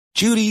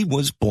Judy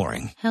was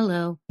boring.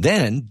 Hello.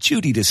 Then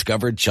Judy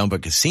discovered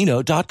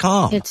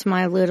ChumbaCasino.com. It's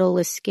my little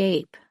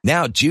escape.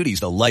 Now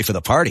Judy's the life of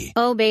the party.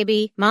 Oh,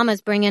 baby,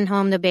 mama's bringing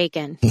home the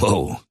bacon.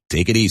 Whoa,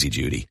 take it easy,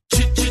 Judy.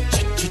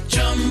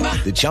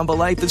 The Chumba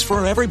life is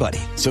for everybody.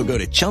 So go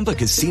to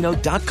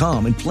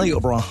ChumbaCasino.com and play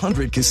over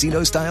 100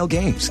 casino-style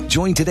games.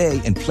 Join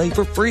today and play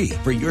for free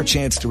for your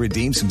chance to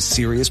redeem some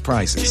serious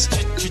prizes.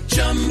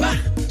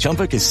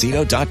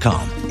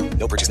 ChumbaCasino.com.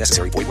 No purchase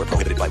necessary. Void where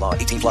prohibited by law.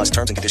 18 plus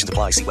terms and conditions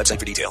apply. See website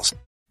for details.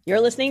 You're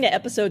listening to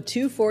episode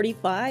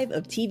 245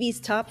 of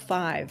TV's Top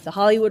 5, the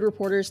Hollywood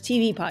Reporter's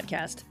TV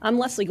podcast. I'm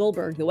Leslie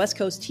Goldberg, the West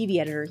Coast TV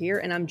editor here,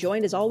 and I'm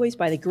joined as always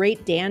by the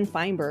great Dan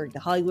Feinberg, the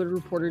Hollywood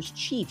Reporter's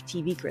chief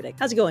TV critic.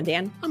 How's it going,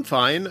 Dan? I'm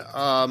fine.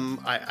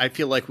 I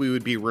feel like we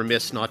would be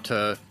remiss not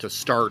to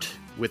start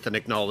with an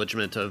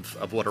acknowledgement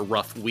of what a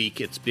rough week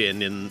it's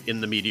been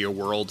in the media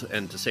world,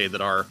 and to say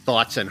that our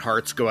thoughts and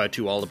hearts go out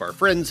to all of our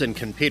friends and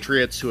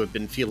compatriots who have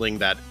been feeling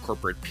that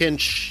corporate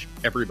pinch.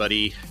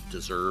 Everybody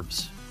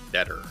deserves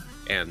better,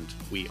 and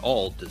we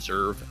all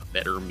deserve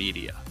better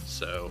media.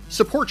 So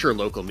support your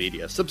local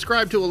media,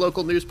 subscribe to a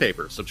local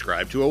newspaper,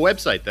 subscribe to a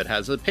website that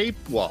has a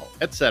paywall,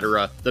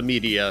 etc. The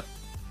media,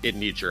 it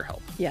needs your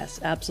help. Yes,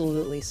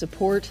 absolutely.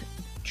 Support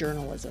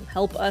journalism.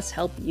 Help us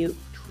help you.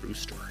 True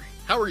story.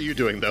 How are you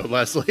doing, though,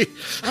 Leslie?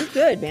 I'm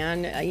good,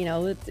 man.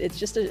 It's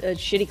just a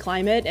shitty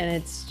climate, and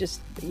it's just,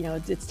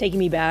 it's taking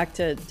me back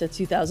to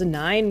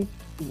 2009,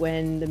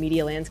 when the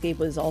media landscape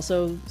was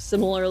also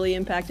similarly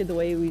impacted the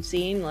way we've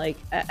seen. Like,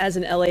 as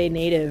an LA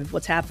native,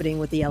 what's happening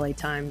with the LA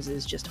Times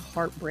is just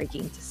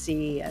heartbreaking to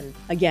see. And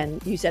again,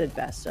 you said it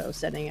best. So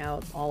sending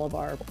out all of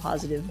our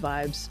positive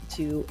vibes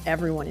to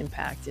everyone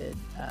impacted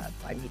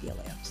by media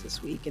layoffs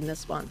this week and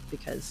this month,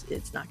 because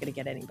it's not going to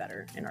get any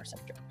better in our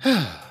sector.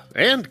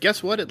 And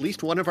guess what? At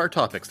least one of our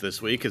topics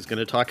this week is going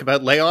to talk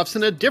about layoffs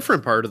in a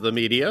different part of the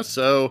media.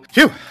 So,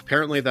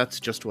 apparently that's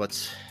just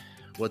what's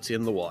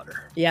in the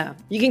water. Yeah.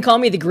 You can call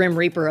me the Grim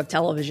Reaper of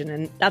television,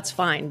 and that's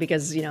fine,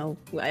 because,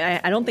 I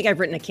don't think I've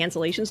written a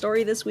cancellation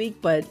story this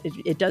week, but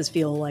it does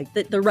feel like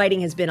the writing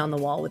has been on the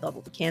wall with all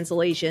the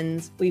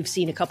cancellations. We've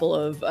seen a couple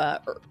of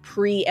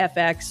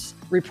pre-FX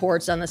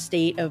reports on the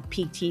state of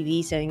peak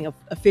TV saying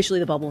officially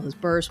the bubble has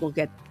burst. We'll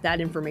get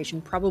that information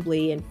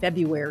probably in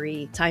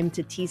February, time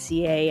to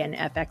TCA and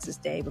FX's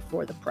day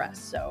before the press.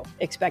 So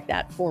expect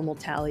that formal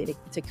tally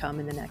to come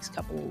in the next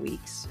couple of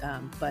weeks.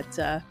 But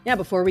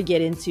before we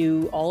get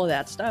into all of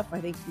that stuff,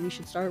 I think we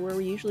should start where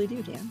we usually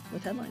do, Dan,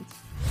 with headlines.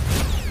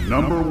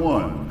 Number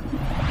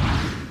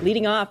 1.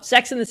 Leading off,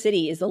 Sex and the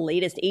City is the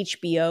latest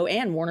HBO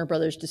and Warner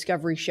Brothers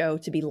Discovery show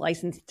to be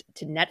licensed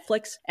to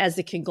Netflix, as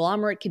the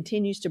conglomerate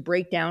continues to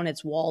break down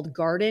its walled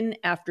garden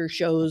after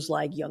shows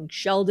like Young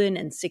Sheldon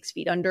and 6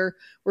 Feet Under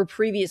were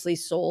previously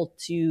sold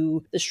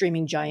to the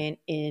streaming giant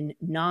in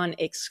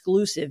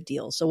non-exclusive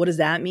deals. So what does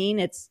that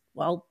mean?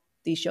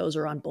 These shows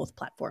are on both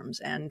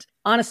platforms. And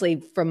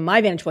honestly, from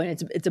my vantage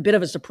point, it's a bit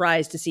of a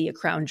surprise to see a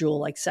crown jewel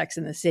like Sex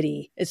and the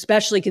City,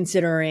 especially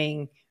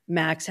considering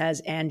Max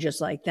has And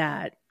Just Like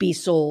That be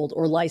sold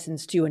or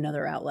licensed to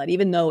another outlet,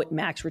 even though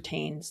Max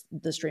retains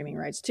the streaming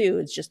rights too.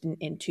 It's just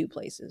in two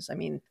places. I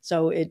mean,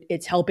 so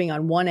it's helping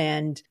on one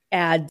end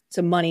add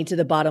some money to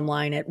the bottom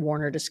line at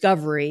Warner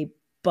Discovery,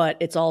 but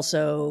it's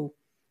also,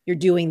 you're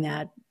doing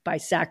that by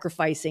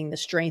sacrificing the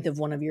strength of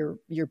one of your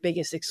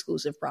biggest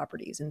exclusive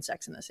properties in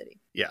Sex and the City.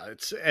 Yeah,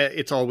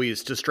 it's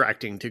always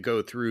distracting to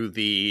go through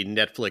the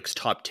Netflix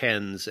top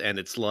 10s, and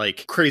it's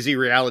like crazy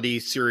reality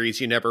series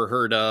you never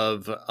heard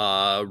of,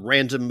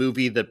 random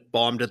movie that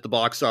bombed at the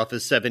box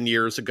office 7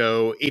 years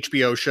ago,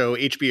 HBO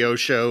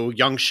show,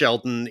 Young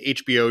Sheldon,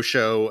 HBO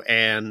show,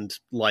 and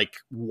like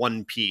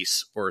One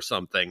Piece or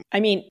something. I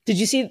mean, did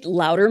you see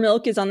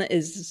Loudermilk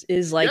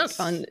is like yes.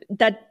 On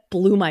that?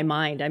 Blew my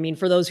mind. I mean,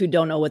 for those who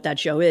don't know what that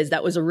show is,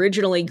 that was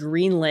originally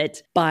greenlit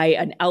by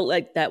an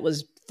outlet that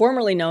was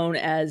formerly known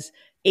as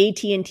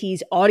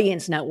AT&T's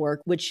Audience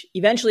Network, which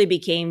eventually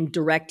became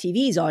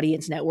DirecTV's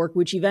Audience Network,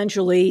 which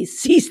eventually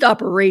ceased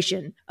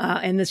operation.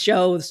 And the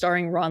show,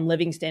 starring Ron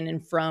Livingston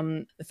and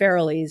from the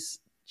Farrellys,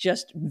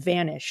 just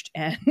vanished,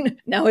 and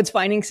now it's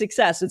finding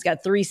success. It's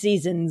got 3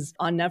 seasons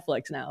on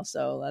Netflix now,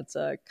 so that's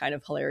kind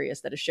of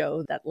hilarious that a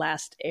show that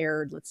last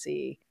aired,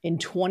 in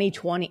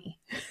 2020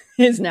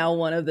 is now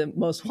one of the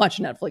most watched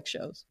Netflix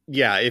shows.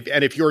 Yeah,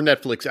 if your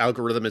Netflix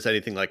algorithm is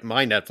anything like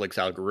my Netflix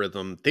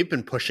algorithm, they've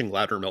been pushing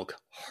Loudermilk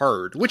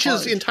hard, which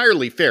is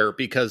entirely fair,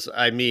 because,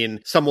 I mean,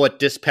 somewhat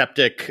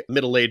dyspeptic,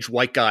 middle-aged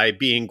white guy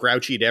being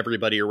grouchy to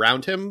everybody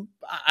around him,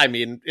 I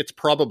mean, it's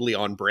probably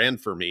on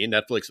brand for me.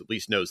 Netflix at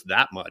least knows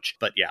that much.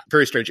 But yeah,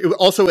 very strange. It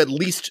also, at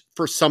least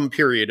for some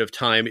period of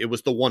time, it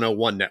was the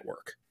 101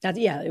 network.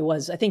 It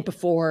was. I think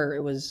before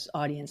it was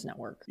Audience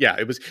Network. Yeah,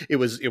 it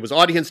was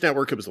Audience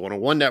Network. It was the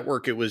 101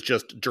 network. It was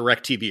just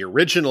DirecTV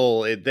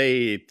original.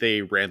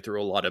 They ran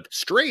through a lot of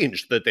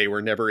strange that they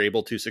were never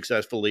able to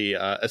successfully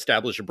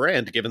establish a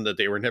brand, given that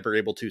they were never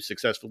able to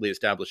successfully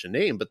establish a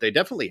name. But they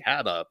definitely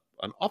had an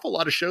awful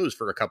lot of shows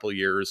for a couple of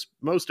years,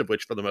 most of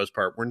which, for the most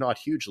part, were not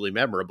hugely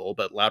memorable.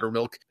 But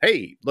Loudermilk,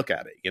 hey, look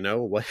at it. You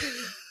know what?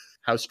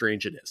 how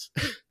strange it is.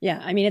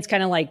 Yeah, I mean, it's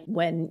kind of like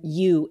when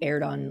You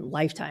aired on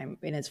Lifetime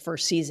in its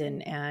first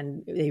season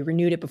and they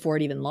renewed it before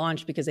it even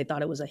launched because they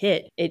thought it was a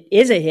hit. It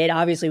is a hit.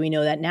 Obviously, we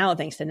know that now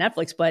thanks to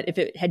Netflix. But if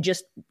it had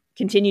just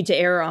continued to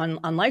air on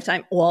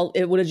Lifetime, well,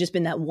 it would have just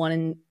been that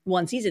one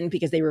season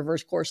because they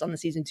reversed course on the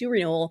season 2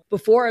 renewal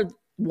before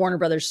Warner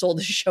Brothers sold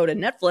the show to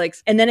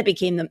Netflix. And then it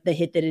became the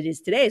hit that it is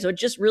today. So it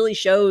just really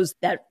shows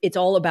that it's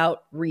all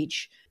about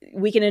reach.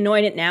 We can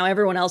anoint it now.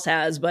 Everyone else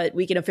has, but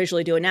we can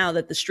officially do it now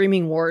that the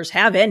streaming wars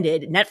have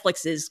ended.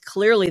 Netflix is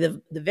clearly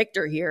the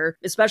victor here,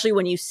 especially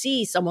when you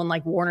see someone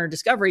like Warner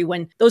Discovery,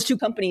 when those two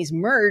companies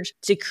merge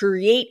to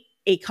create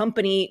a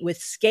company with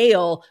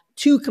scale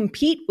to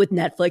compete with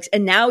Netflix.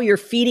 And now you're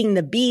feeding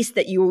the beast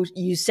that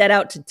you set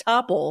out to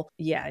topple.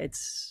 Yeah,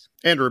 it's...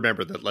 And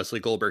remember that Leslie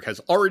Goldberg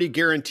has already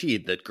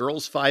guaranteed that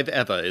Girls 5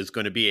 Eva is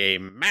going to be a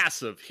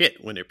massive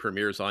hit when it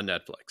premieres on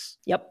Netflix.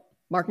 Yep.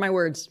 Mark my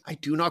words. I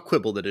do not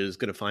quibble that it is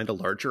going to find a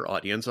larger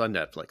audience on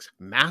Netflix.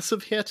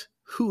 Massive hit?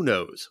 Who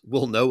knows?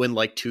 We'll know in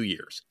like 2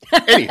 years.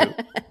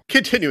 Anywho,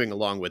 continuing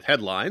along with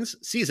headlines,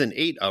 Season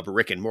 8 of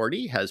Rick and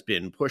Morty has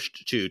been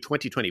pushed to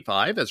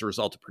 2025 as a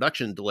result of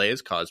production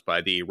delays caused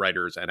by the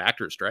writers and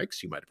actors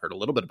strikes. You might have heard a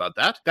little bit about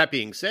that. That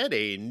being said,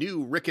 a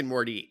new Rick and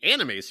Morty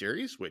anime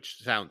series, which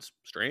sounds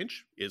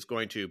strange, is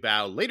going to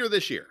bow later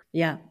this year.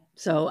 Yeah.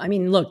 So, I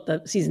mean, look,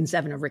 the season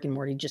 7 of Rick and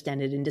Morty just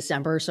ended in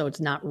December, so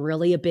it's not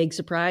really a big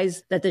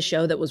surprise that the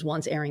show that was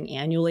once airing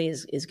annually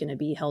is going to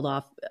be held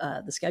off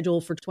the schedule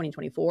for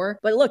 2024.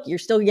 But look, you're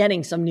still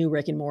getting some new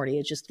Rick and Morty.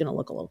 It's just going to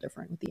look a little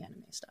different with the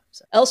anime stuff.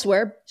 So.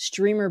 Elsewhere,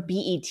 streamer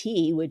BET,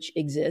 which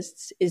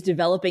exists, is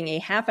developing a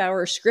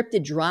half-hour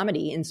scripted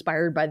dramedy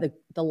inspired by the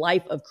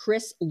life of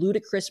Chris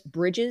Ludacris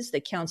Bridges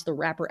that counts the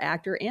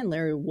rapper-actor and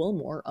Larry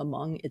Wilmore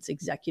among its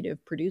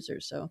executive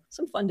producers. So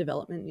some fun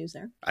development news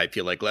there. I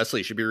feel like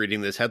Leslie should be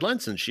reading this headline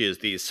since she is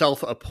the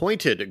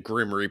self-appointed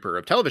Grim Reaper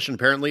of television,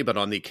 apparently. But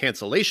on the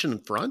cancellation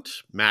front,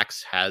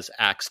 Max has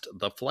axed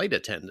The Flight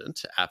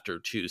Attendant after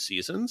 2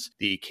 seasons.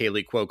 The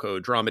Kaylee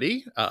Cuoco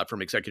dramedy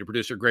from executive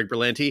producer Greg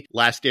Berlanti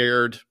last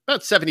aired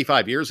about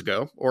 75 years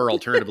ago, or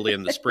alternatively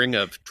in the spring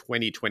of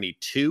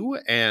 2022.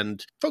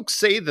 And folks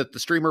say that the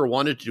streamer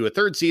wanted to do a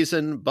 3rd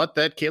season, but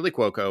that Kaylee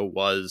Cuoco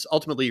was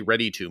ultimately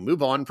ready to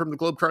move on from the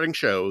globetrotting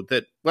show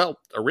that, well,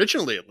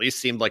 originally at least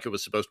seemed like it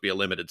was supposed to be a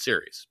limited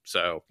series.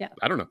 So yeah.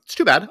 I don't know. It's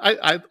too bad.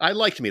 I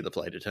liked Me, the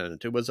Flight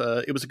Attendant. It was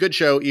a good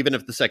show, even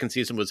if the 2nd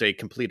season was a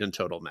complete and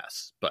total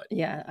mess. But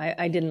yeah,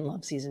 I didn't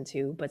love season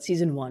 2, but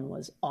season 1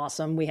 was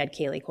awesome. We had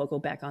Kaylee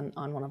Cuoco back on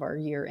one of our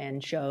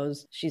year-end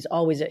shows. She's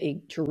always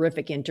a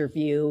terrific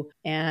interview,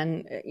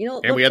 and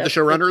and we had the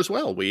showrunner as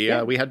well. We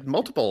had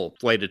multiple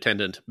flight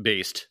attendant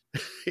based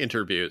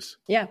interviews.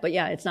 Yeah, but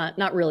yeah, it's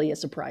not really a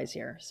surprise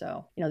here.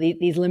 So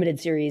these limited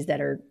series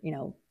that are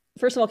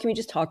First of all, can we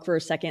just talk for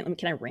a second?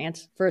 Can I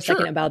rant for a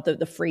second about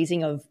the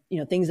phrasing of,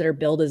 things that are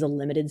billed as a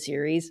limited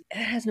series? It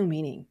has no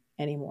meaning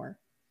anymore.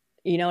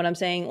 You know what I'm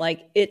saying?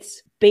 Like,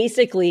 it's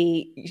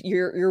basically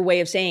your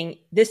way of saying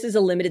this is a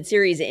limited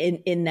series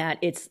in that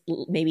it's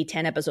maybe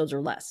 10 episodes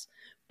or less,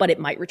 but it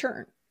might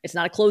return. It's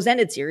not a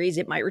closed-ended series.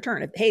 It might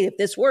return. If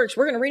this works,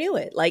 we're going to renew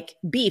it. Like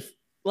Beef.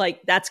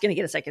 Like, that's going to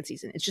get a 2nd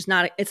season. It's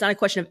not a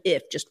question of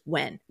if, just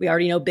when. We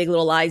already know Big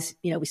Little Lies,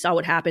 we saw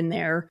what happened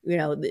there.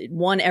 It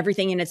won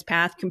everything in its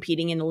path,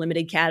 competing in the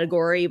limited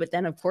category. But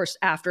then, of course,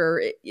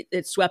 after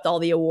it swept all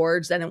the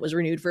awards, then it was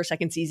renewed for a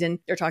 2nd season.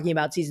 They're talking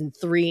about season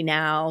 3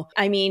 now.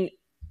 I mean,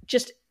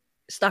 just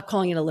stop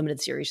calling it a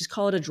limited series. Just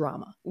call it a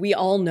drama. We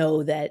all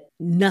know that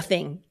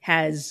nothing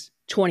has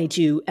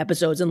 22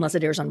 episodes unless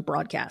it airs on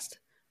broadcast,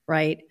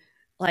 right?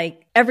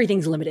 Like,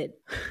 everything's limited.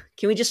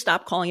 Can we just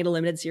stop calling it a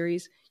limited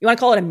series? You want to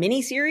call it a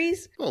mini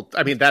series? Well,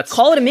 I mean,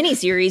 call it a mini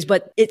series,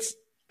 but it's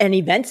an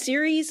event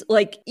series.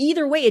 Like,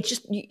 either way,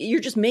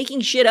 you're just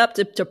making shit up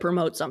to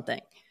promote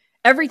something.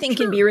 Everything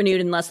can be renewed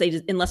unless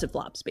it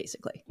flops,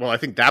 basically. Well, I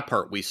think that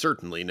part we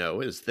certainly know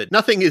is that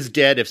nothing is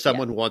dead if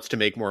someone wants to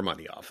make more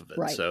money off of it.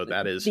 Right. So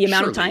that is the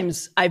amount of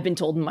times I've been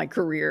told in my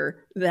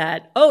career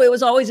that, it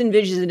was always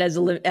envisioned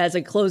as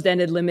a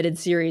closed-ended limited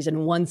series and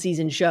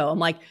 1-season show. I'm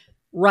like,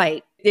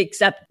 right.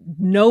 Except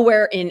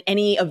nowhere in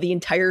any of the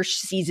entire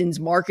season's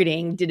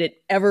marketing did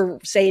it ever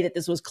say that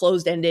this was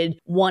closed-ended,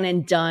 one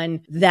and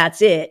done,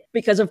 that's it.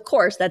 Because of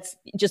course, that's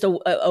just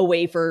a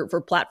way for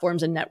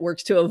platforms and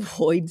networks to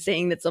avoid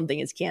saying that something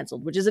is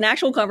canceled, which is an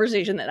actual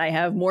conversation that I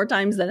have more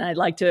times than I'd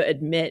like to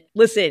admit.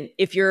 Listen,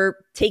 if you're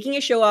taking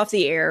a show off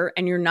the air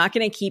and you're not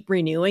going to keep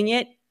renewing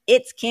it,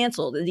 it's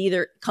canceled. It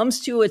either comes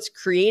to its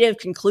creative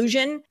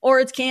conclusion or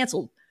it's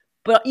canceled.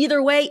 But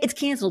either way, it's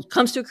canceled.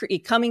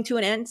 Coming to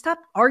an end. Stop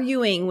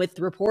arguing with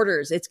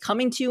reporters. It's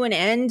coming to an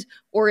end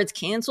or it's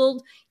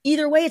canceled,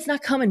 either way, it's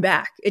not coming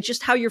back. It's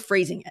just how you're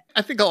phrasing it.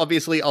 I think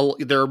obviously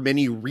there are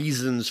many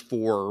reasons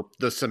for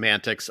the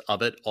semantics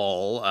of it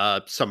all.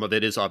 Some of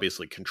it is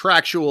obviously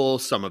contractual.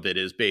 Some of it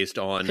is based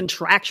on...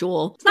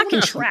 Contractual? It's not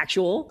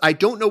contractual. I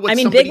don't know what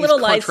Big Little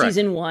Lies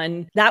season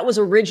 1, that was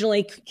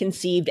originally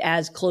conceived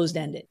as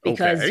closed-ended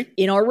because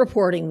in our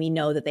reporting, we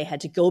know that they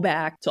had to go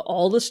back to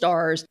all the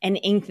stars and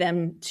ink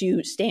them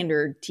to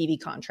standard TV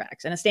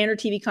contracts. And a standard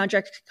TV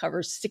contract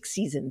covers 6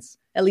 seasons,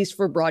 at least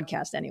for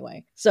broadcast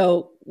anyway.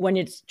 So when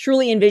it's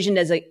truly envisioned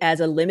as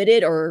a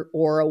limited or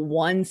a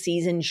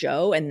 1-season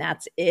show and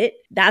that's it,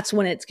 that's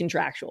when it's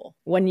contractual.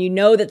 When you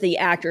know that the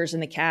actors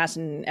and the cast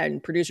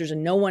and producers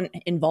and no one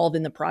involved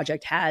in the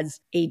project has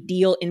a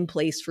deal in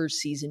place for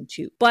season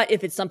 2. But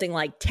if it's something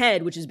like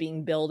Ted, which is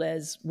being billed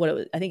as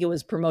I think it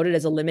was promoted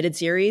as a limited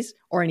series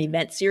or an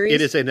event series.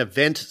 It is an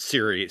event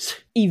series.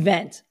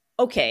 Event.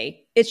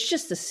 Okay, it's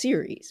just a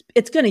series.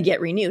 It's going to get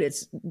renewed.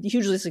 It's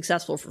hugely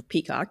successful for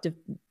Peacock,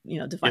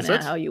 define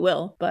that how you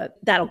will, but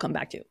that'll come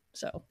back too.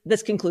 So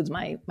this concludes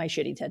my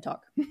shitty TED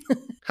Talk.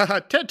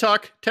 TED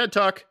Talk. Ted,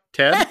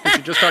 did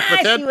you just talk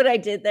about Ted? See what I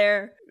did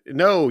there?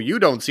 No, you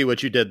don't see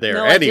what you did there.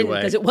 No, anyway,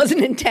 because it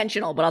wasn't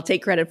intentional, but I'll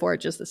take credit for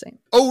it just the same.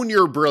 Own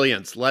your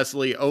brilliance,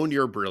 Leslie. Own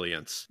your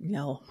brilliance.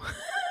 No.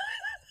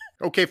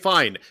 Okay,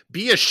 fine.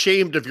 Be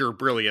ashamed of your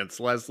brilliance,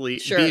 Leslie.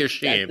 Sure, be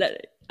ashamed.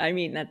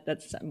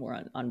 That's more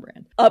on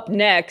brand. Up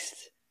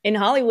next, in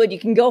Hollywood, you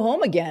can go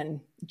home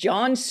again.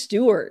 Jon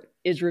Stewart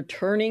is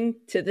returning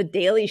to The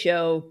Daily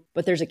Show,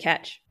 but there's a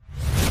catch.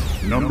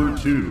 Number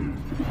 2.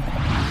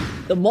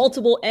 The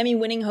multiple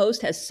Emmy-winning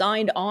host has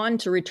signed on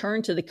to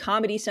return to the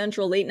Comedy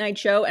Central late night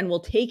show and will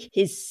take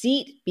his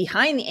seat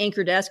behind the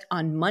anchor desk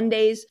on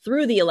Mondays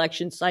through the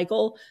election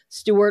cycle.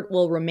 Stewart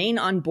will remain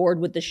on board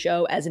with the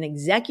show as an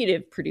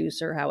executive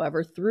producer,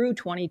 however, through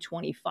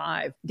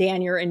 2025.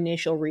 Dan, your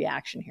initial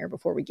reaction here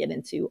before we get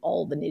into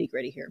all the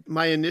nitty-gritty here.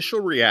 My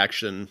initial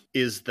reaction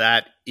is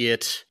that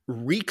it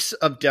reeks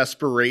of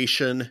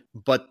desperation,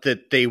 but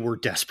that they were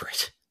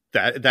desperate.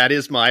 That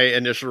is my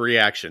initial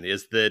reaction,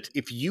 is that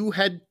if you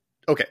had...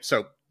 Okay,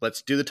 so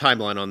let's do the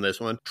timeline on this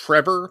one.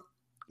 Trevor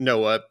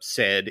Noah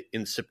said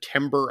in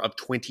September of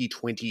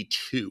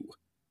 2022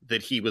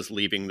 that he was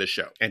leaving the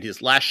show. And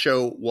his last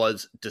show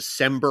was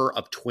December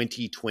of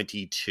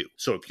 2022.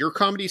 So if you're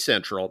Comedy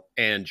Central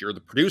and you're the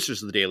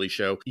producers of The Daily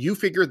Show, you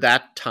figure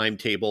that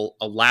timetable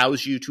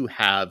allows you to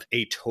have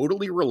a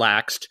totally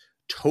relaxed,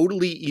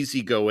 totally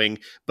easygoing,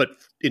 but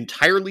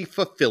entirely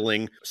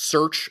fulfilling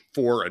search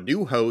for a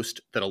new host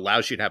that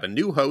allows you to have a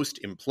new host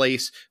in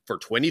place for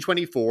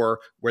 2024,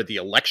 where the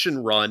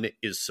election run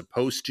is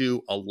supposed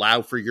to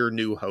allow for your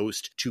new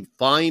host to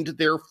find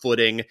their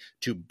footing,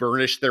 to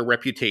burnish their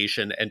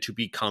reputation, and to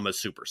become a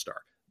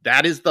superstar.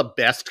 That is the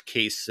best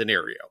case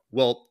scenario.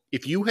 Well,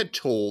 if you had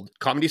told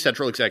Comedy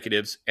Central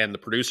executives and the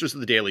producers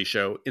of The Daily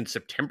Show in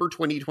September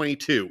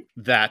 2022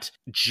 that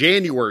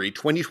January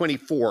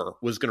 2024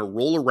 was going to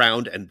roll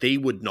around and they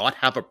would not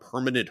have a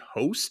permanent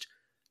host,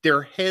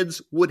 their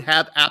heads would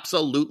have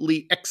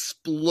absolutely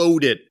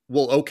exploded.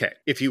 Well, okay,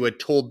 if you had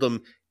told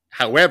them,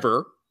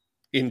 however,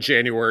 in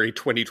January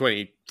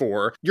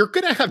 2024, you're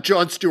going to have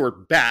Jon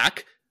Stewart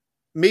back,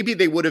 maybe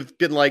they would have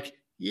been like,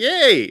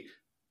 yay!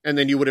 And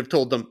then you would have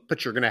told them,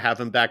 but you're going to have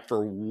him back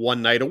for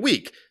one night a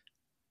week.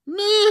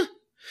 Meh.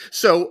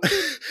 So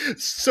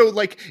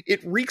like,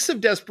 it reeks of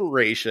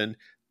desperation.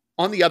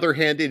 On the other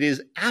hand, it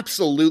is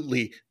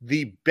absolutely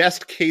the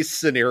best case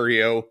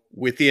scenario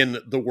within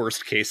the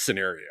worst case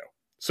scenario.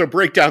 So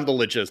break down the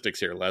logistics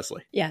here,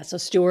 Leslie. Yeah, so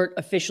Stewart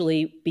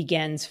officially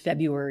begins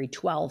February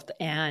 12th,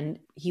 and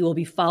he will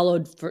be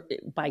followed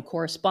by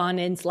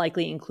correspondents,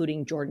 likely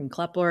including Jordan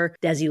Klepper,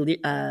 Desi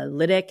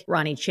Liddick,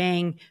 Ronnie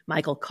Chang,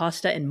 Michael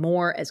Costa, and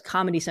more, as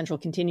Comedy Central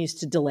continues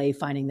to delay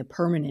finding the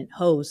permanent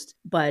host.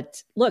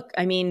 But look,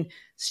 I mean,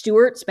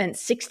 Stewart spent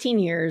 16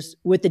 years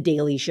with The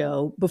Daily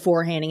Show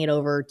before handing it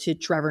over to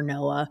Trevor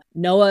Noah.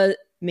 Noah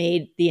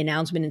made the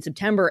announcement in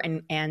September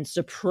and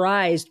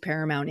surprised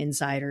Paramount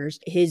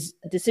insiders. His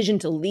decision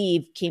to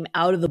leave came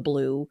out of the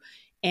blue.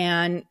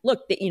 And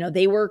look,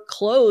 they were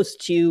close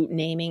to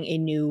naming a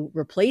new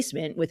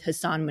replacement with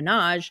Hassan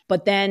Minhaj,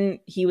 but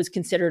then he was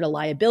considered a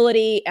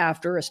liability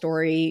after a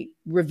story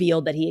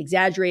revealed that he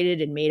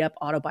exaggerated and made up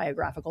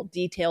autobiographical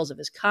details of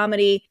his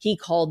comedy. He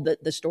called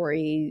the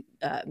story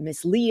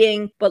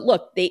misleading. But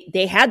look,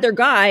 they had their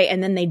guy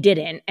and then they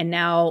didn't. And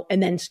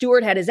then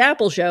Stewart had his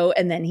Apple show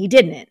and then he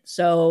didn't.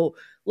 So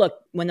look,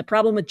 when the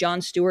problem with Jon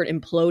Stewart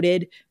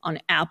imploded on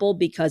Apple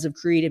because of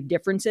creative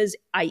differences,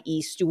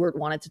 i.e. Stewart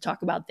wanted to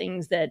talk about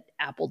things that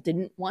Apple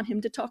didn't want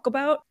him to talk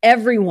about,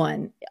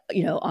 everyone,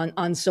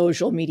 on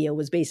social media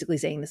was basically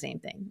saying the same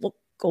thing. Well,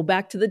 go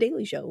back to The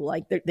Daily Show.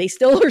 Like they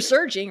still are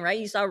searching,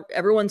 right?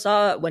 Everyone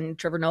saw when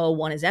Trevor Noah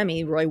won his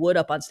Emmy, Roy Wood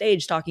up on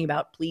stage talking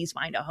about, please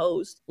find a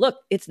host. Look,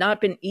 it's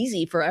not been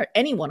easy for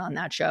anyone on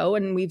that show.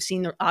 And we've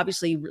seen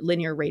obviously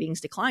linear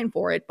ratings decline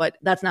for it, but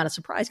that's not a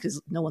surprise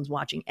because no one's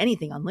watching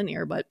anything on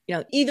linear. But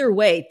either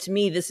way, to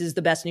me, this is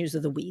the best news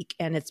of the week.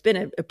 And it's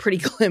been a pretty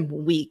glim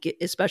week,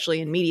 especially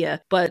in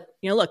media. But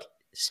look,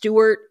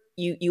 Stewart,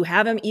 You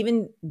have him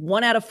even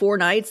 1 out of 4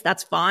 nights,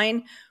 that's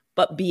fine.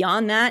 But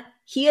beyond that,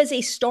 he is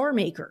a star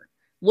maker.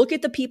 Look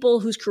at the people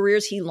whose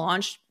careers he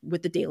launched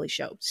with The Daily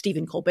Show.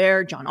 Stephen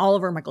Colbert, John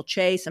Oliver, Michael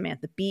Che,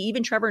 Samantha Bee,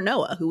 even Trevor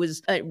Noah, who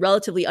was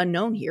relatively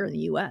unknown here in the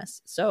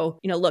US. So,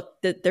 look,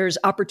 there's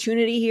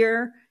opportunity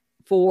here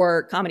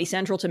for Comedy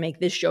Central to make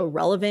this show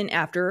relevant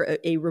after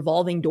a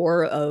revolving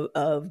door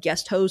of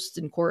guest hosts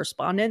and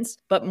correspondents.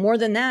 But more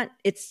than that,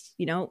 it's,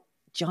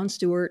 Jon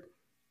Stewart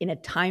in a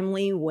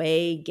timely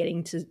way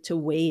getting to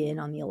weigh in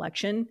on the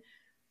election.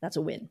 That's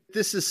a win.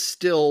 This is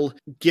still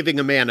giving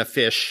a man a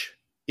fish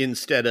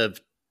instead of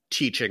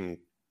teaching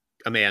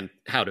a man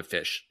how to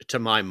fish, to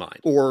my mind.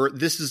 Or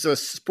this is a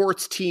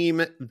sports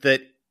team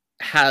that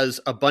has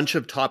a bunch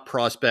of top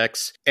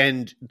prospects,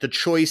 and the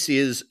choice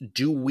is,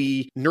 do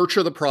we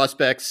nurture the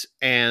prospects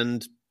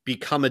and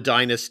become a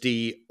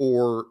dynasty,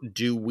 or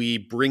do we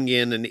bring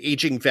in an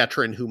aging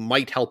veteran who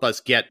might help us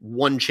get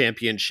 1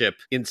 championship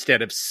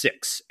instead of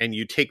 6? And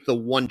you take the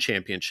 1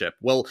 championship.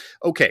 Well,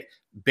 okay,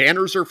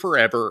 banners are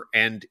forever,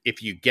 and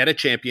if you get a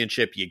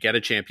championship, you get a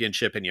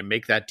championship, and you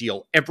make that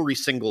deal every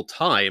single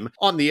time.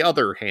 On the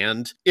other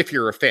hand, if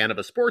you're a fan of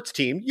a sports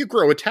team, you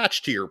grow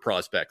attached to your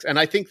prospects. And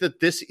I think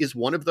that this is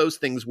one of those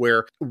things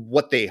where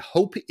what they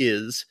hope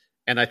is,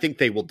 and I think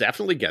they will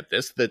definitely get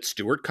this, that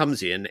Stewart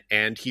comes in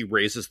and he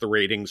raises the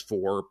ratings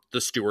for the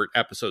Stewart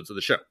episodes of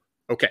the show.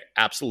 Okay,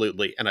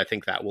 absolutely. And I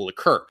think that will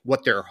occur.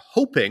 What they're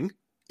hoping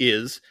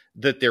is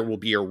that there will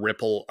be a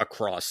ripple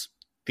across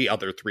the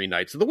other 3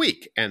 nights of the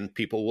week, and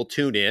people will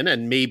tune in,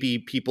 and maybe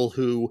people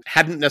who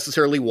hadn't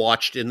necessarily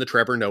watched in the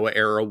Trevor Noah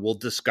era will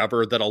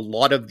discover that a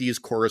lot of these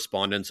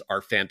correspondents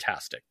are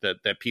fantastic,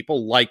 that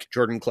people like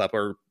Jordan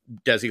Klepper,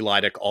 Desi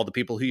Lydic, all the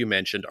people who you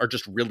mentioned are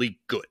just really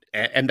good.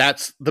 And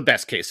that's the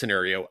best case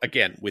scenario,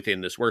 again,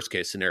 within this worst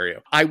case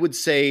scenario. I would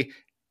say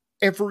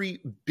every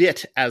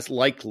bit as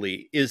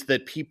likely is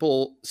that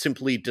people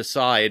simply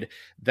decide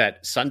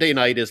that Sunday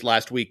night is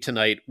last week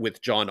tonight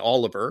with John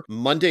Oliver,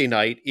 Monday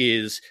night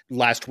is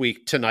last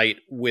week tonight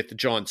with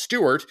Jon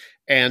Stewart,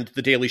 and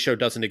The Daily Show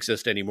doesn't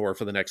exist anymore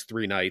for the next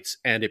 3 nights,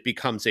 and it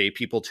becomes a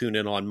people tune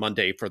in on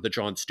Monday for the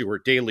Jon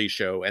Stewart Daily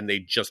Show, and they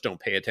just don't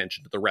pay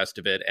attention to the rest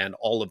of it, and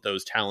all of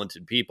those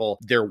talented people,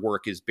 their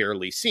work is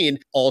barely seen.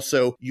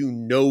 Also,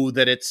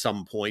 that at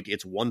some point,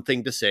 it's one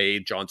thing to say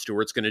Jon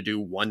Stewart's going to do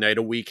 1 night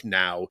a week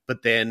now,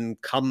 but then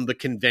come the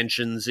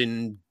conventions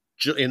in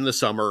the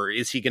summer,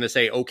 is he going to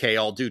say, okay,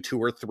 I'll do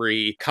 2 or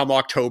 3? Come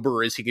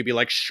October, is he going to be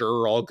like,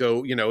 sure, I'll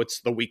go, it's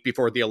the week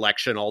before the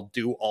election, I'll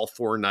do all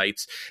 4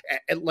 nights?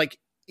 And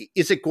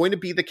is it going to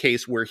be the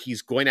case where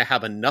he's going to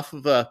have enough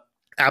of a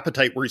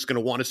appetite where he's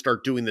going to want to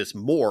start doing this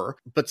more,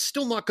 but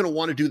still not going to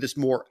want to do this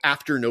more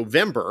after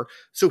November?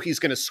 So he's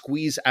going to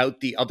squeeze out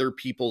the other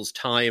people's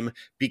time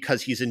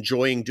because he's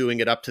enjoying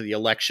doing it up to the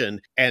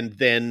election. And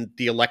then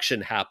the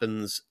election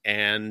happens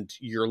and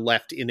you're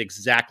left in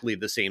exactly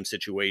the same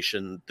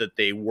situation that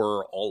they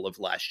were all of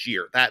last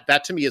year.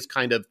 That to me is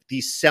kind of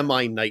the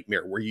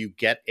semi-nightmare where you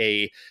get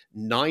a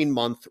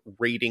 9-month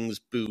ratings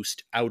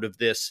boost out of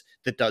this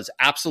that does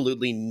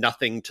absolutely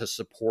nothing to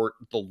support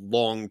the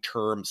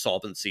long-term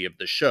solvency of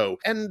the show.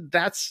 And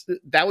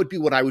that would be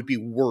what I would be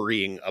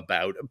worrying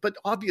about. But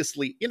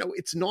obviously,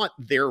 it's not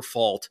their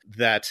fault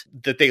that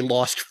they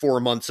lost 4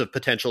 months of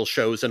potential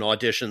shows and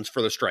auditions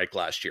for the strike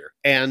last year.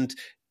 And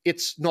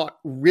it's not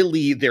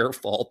really their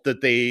fault that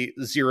they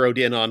zeroed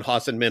in on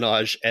Hassan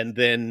Minhaj and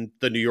then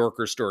the New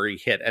Yorker story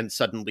hit and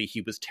suddenly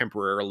he was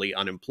temporarily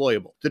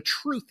unemployable. The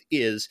truth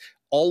is,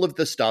 all of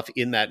the stuff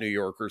in that New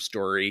Yorker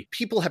story,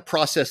 people have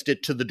processed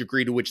it to the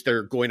degree to which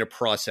they're going to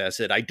process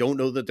it. I don't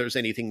know that there's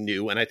anything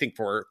new. And I think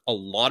for a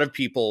lot of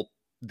people,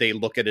 they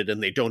look at it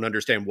and they don't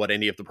understand what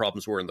any of the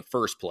problems were in the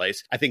first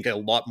place. I think a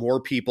lot more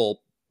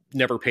people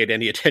never paid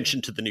any attention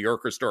to the New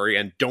Yorker story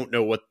and don't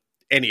know what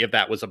any of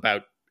that was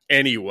about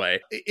anyway.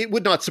 It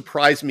would not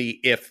surprise me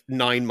if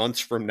 9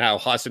 months from now,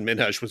 Hassan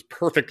Minhaj was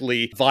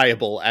perfectly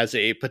viable as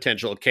a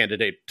potential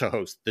candidate to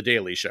host The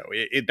Daily Show.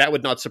 That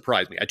would not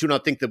surprise me. I do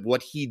not think that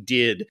what he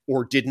did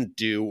or didn't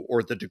do,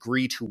 or the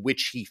degree to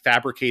which he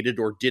fabricated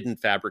or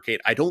didn't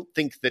fabricate, I don't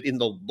think that in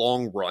the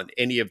long run,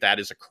 any of that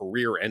is a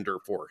career ender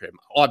for him,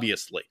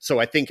 obviously. So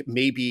I think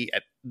maybe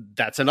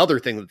that's another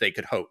thing that they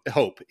could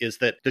hope is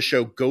that the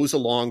show goes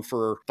along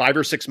for 5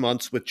 or 6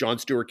 months with Jon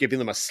Stewart giving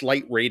them a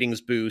slight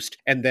ratings boost.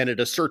 And then at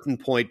a certain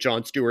point,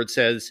 Jon Stewart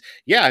says,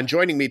 yeah, and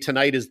joining me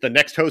tonight is the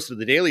next host of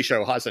The Daily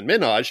Show, Hassan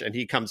Minhaj. And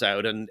he comes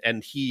out and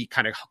he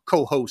kind of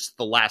co-hosts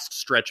the last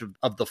stretch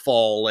of the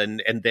fall.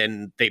 And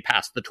then they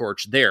pass the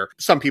torch there.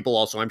 Some people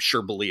also, I'm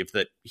sure, believe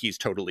that he's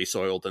totally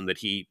soiled and that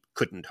he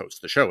couldn't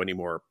host the show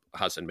anymore,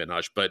 Hassan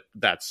Minhaj, but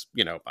that's,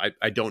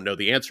 I don't know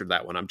the answer to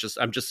that one. I'm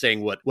just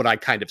saying what I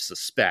kind of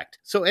suspect.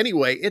 So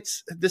anyway,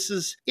 this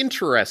is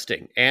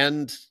interesting.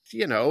 And,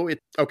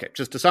 okay,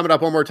 just to sum it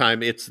up one more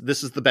time,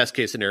 this is the best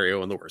case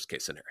scenario and the worst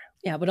case scenario.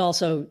 Yeah, but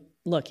also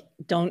look,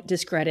 don't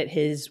discredit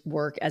his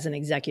work as an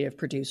executive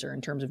producer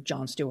in terms of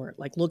Jon Stewart.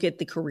 Like, look at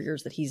the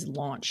careers that he's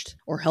launched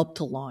or helped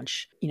to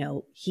launch.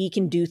 He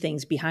can do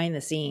things behind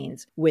the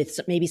scenes with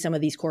maybe some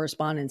of these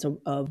correspondents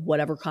of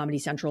whatever Comedy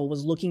Central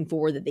was looking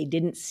for that they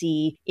didn't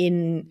see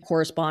in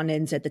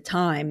correspondence at the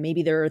time.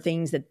 Maybe there are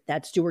things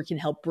that Stewart can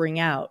help bring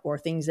out, or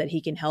things that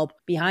he can help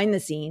behind the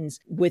scenes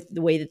with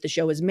the way that the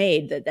show is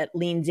made that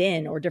leans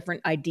in, or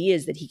different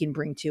ideas that he can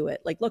bring to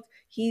it. Like, look,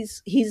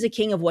 he's the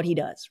king of what he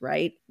does,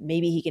 right?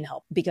 Maybe he can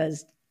help,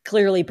 because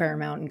clearly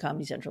Paramount and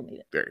Comedy Central need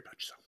it. Very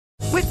much so.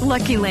 With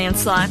Lucky Land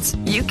Slots,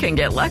 you can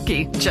get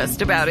lucky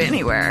just about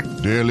anywhere.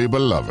 Dearly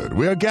beloved,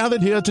 we are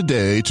gathered here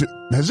today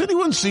to... Has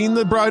anyone seen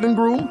the bride and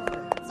groom?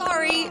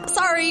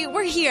 Sorry,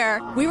 we're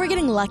here. We were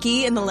getting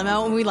lucky in the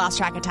limo and we lost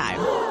track of time.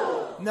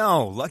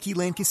 No, Lucky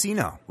Land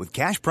Casino, with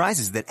cash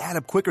prizes that add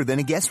up quicker than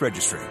a guest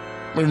registry.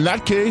 In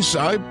that case,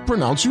 I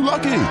pronounce you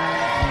lucky.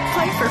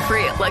 Play for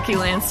free at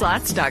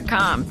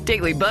LuckyLandSlots.com.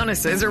 Daily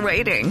bonuses are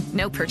waiting.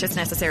 No purchase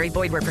necessary.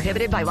 Void where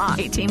prohibited by law.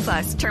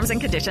 18+. Terms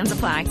and conditions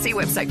apply. See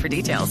website for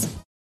details.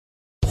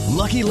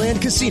 Lucky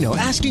Land Casino,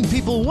 asking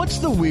people, what's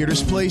the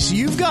weirdest place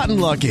you've gotten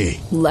lucky?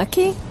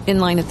 Lucky? In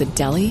line at the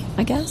deli,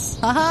 I guess?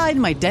 Aha,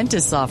 in my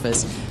dentist's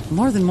office.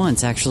 More than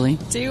once, actually.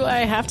 Do I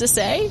have to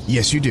say?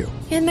 Yes, you do.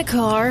 In the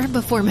car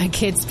before my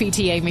kids'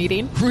 PTA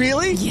meeting.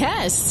 Really?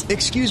 Yes.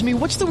 Excuse me,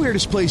 what's the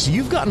weirdest place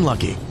you've gotten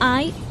lucky?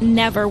 I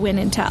never win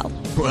and tell.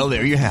 Well,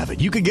 there you have it.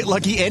 You can get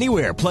lucky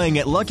anywhere, playing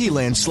at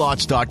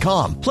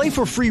LuckyLandSlots.com. Play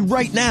for free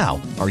right now.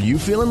 Are you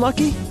feeling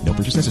lucky? No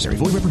purchase necessary.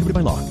 Void where prohibited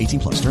by law.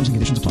 18+. Terms and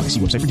conditions apply. See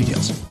website for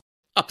details.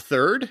 Up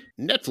third,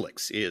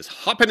 Netflix is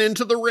hopping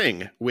into the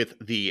ring with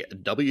the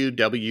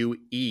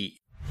WWE.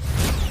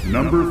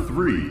 Number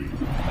 3.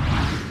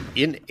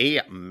 In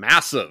a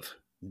massive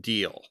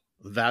deal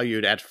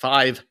valued at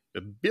 $5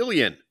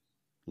 billion.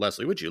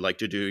 Leslie, would you like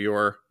to do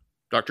your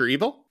Dr.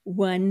 Evil?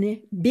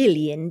 $1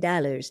 billion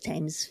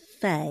times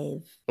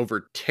 5.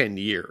 Over 10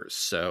 years,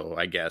 so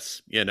I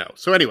guess,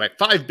 So anyway,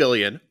 $5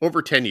 billion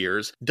over 10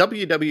 years.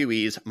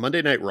 WWE's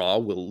Monday Night Raw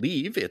will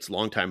leave its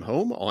longtime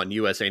home on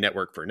USA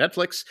Network for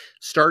Netflix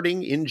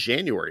starting in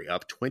January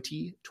of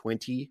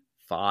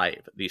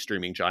 2025. The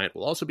streaming giant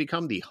will also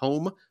become the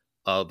home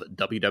of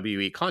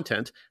WWE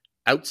content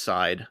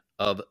outside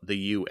of the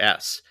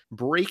US.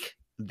 Break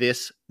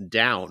this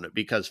down,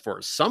 because for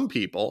some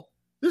people,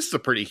 this is a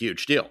pretty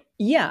huge deal.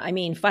 Yeah, I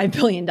mean, $5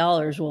 billion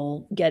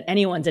will get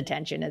anyone's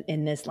attention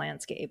in this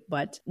landscape.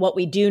 But what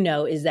we do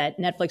know is that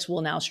Netflix will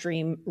now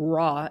stream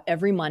Raw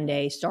every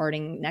Monday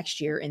starting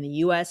next year in the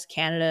US,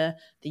 Canada,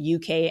 the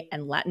UK,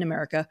 and Latin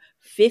America,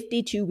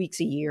 52 weeks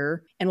a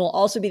year, and will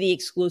also be the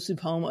exclusive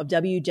home of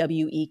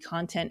WWE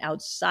content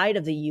outside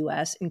of the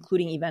US,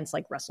 including events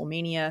like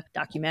WrestleMania,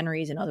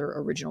 documentaries, and other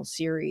original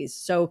series.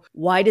 So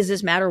why does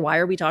this matter? Why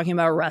are we talking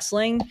about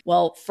wrestling?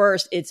 Well,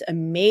 first, it's a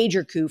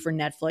major coup for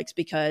Netflix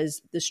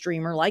because the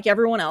streamer, like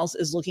everyone else,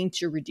 is looking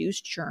to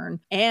reduce churn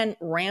and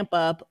ramp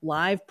up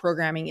live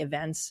programming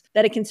events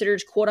that it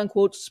considers quote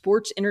unquote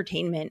sports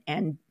entertainment,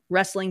 and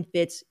wrestling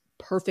fits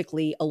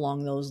perfectly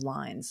along those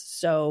lines.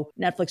 So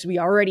Netflix, we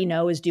already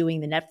know, is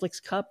doing the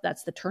Netflix Cup.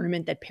 That's the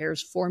tournament that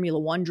pairs Formula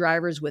One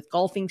drivers with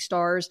golfing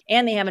stars.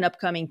 And they have an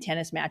upcoming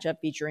tennis matchup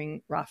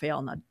featuring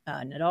Rafael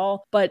Nadal.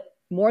 But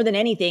more than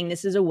anything,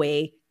 this is a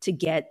way to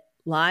get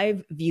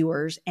live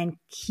viewers and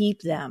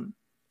keep them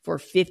for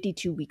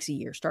 52 weeks a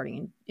year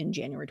starting in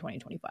January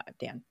 2025.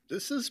 Dan.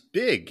 This is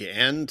big.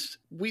 And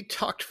we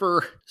talked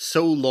for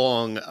so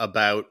long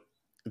about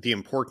the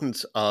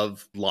importance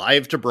of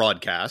live to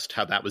broadcast,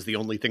 how that was the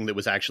only thing that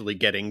was actually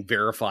getting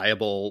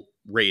verifiable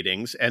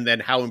ratings, and then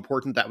how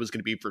important that was going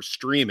to be for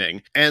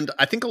streaming. And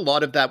I think a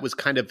lot of that was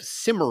kind of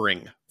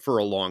simmering for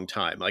a long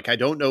time. Like, I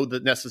don't know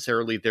that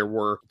necessarily there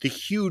were the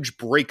huge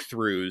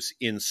breakthroughs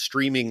in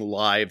streaming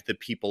live that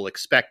people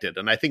expected.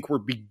 And I think we're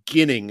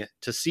beginning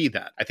to see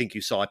that. I think you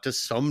saw it to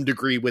some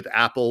degree with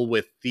Apple,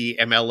 with the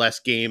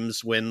MLS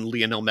games when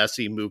Lionel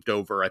Messi moved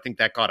over. I think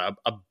that got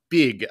a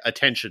big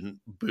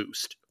attention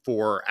boost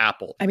for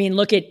Apple. I mean,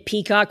 look at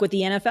Peacock with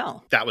the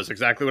NFL. That was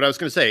exactly what I was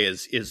going to say,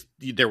 is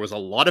there was a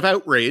lot of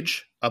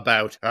outrage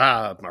about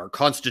our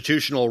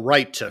constitutional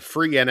right to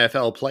free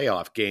NFL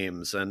playoff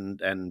games, and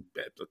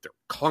the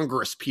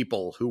Congress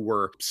people who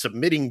were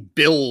submitting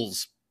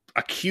bills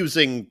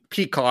accusing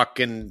Peacock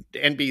and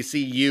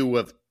NBCU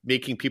of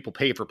making people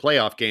pay for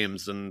playoff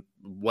games and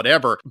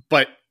whatever.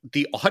 But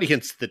the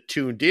audience that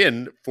tuned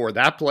in for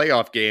that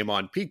playoff game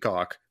on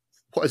Peacock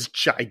was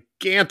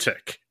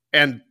gigantic.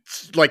 And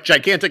like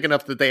gigantic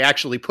enough that they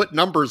actually put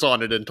numbers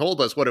on it and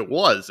told us what it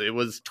was. It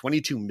was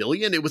 22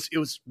 million. It was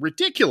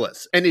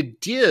ridiculous. And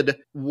it did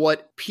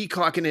what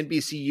Peacock and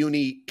NBC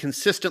Uni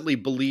consistently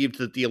believed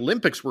that the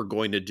Olympics were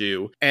going to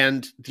do.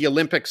 And the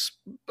Olympics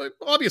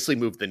obviously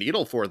moved the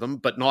needle for them,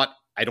 but not,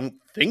 I don't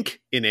think,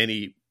 in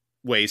any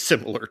way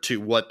similar to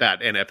what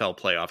that NFL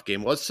playoff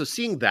game was. So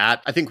seeing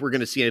that, I think we're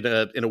going to see it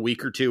in a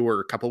week or two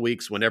or a couple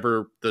weeks,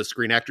 whenever the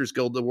Screen Actors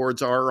Guild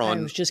Awards are on.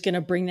 I was just going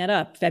to bring that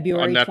up.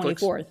 February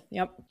 24th.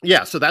 Yep.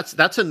 Yeah. So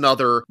that's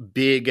another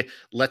big,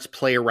 let's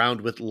play around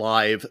with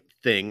live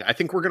thing. I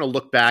think we're going to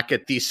look back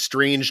at these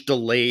strange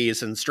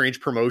delays and strange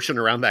promotion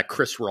around that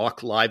Chris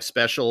Rock live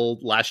special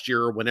last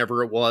year or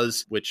whenever it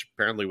was, which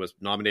apparently was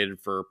nominated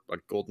for a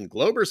Golden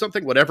Globe or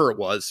something, whatever it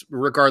was,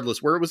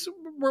 regardless, where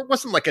it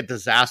wasn't like a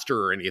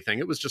disaster or anything.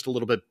 It was just a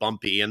little bit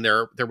bumpy. And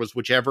there was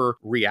whichever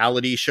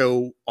reality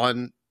show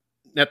on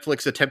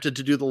Netflix attempted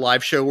to do the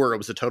live show where it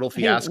was a total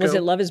fiasco. Was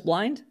it Love is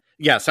Blind?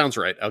 Yeah, sounds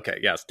right. Okay,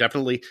 yes,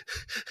 definitely.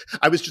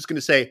 I was just going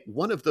to say,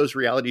 one of those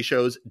reality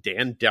shows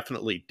Dan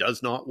definitely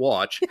does not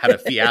watch had a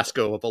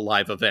fiasco of a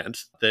live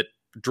event that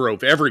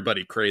drove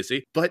everybody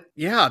crazy. But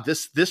yeah,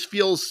 this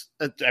feels,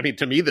 I mean,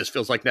 to me, this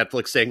feels like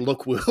Netflix saying,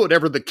 look,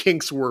 whatever the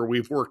kinks were,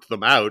 we've worked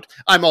them out.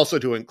 I'm also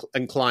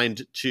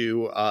inclined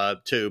to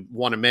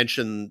want to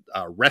mention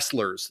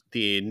Wrestlers,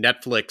 the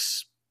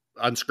Netflix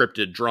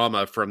unscripted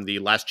drama from the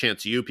Last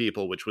Chance U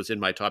people, which was in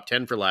my top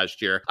 10 for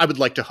last year. I would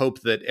like to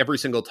hope that every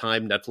single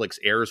time Netflix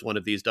airs one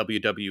of these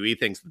WWE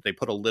things, that they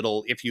put a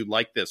little, if you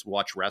like this,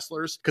 watch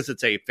Wrestlers, because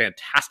it's a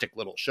fantastic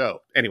little show.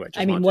 Anyway,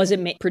 I mean, was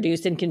it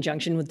produced in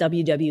conjunction with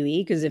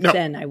WWE? Because if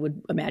then, I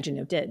would imagine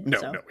it did.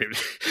 No,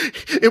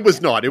 it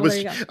was not. It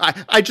was.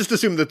 I just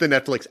assume that the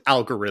Netflix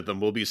algorithm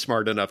will be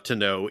smart enough to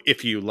know,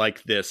 if you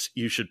like this,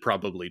 you should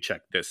probably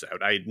check this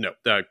out. I know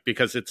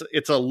because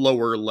it's a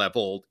lower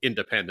level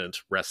independent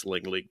wrestling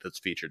league that's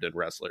featured in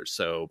Wrestlers.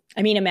 So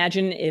I mean,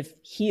 imagine if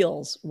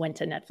Heels went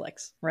to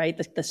Netflix, right?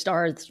 The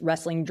Stars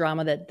wrestling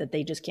drama that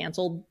they just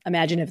canceled.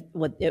 Imagine if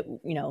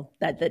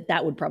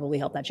that would probably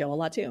help that show a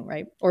lot too,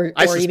 right? Or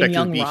I suspect even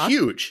Young it would be Rock.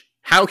 huge.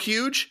 How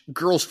huge?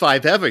 Girls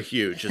 5 Eva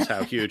huge is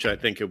how huge I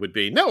think it would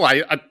be. No,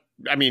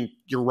 I mean,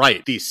 you're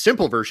right. The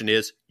simple version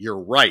is you're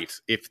right.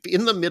 If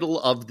in the middle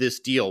of this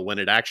deal, when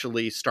it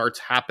actually starts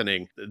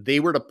happening, they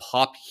were to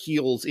pop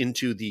Heels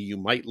into the you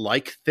might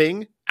like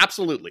thing,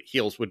 absolutely,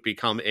 Heels would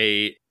become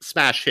a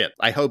smash hit.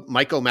 I hope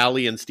Mike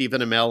O'Malley and Stephen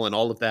Amell and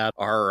all of that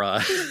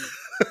are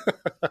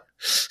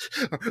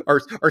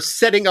are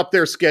setting up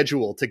their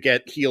schedule to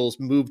get Heels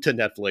moved to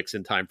Netflix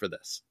in time for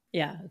this.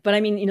 Yeah. But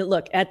I mean,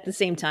 look, at the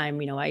same time,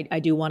 I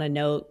do want to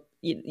note,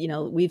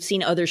 we've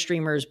seen other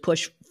streamers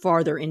push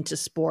farther into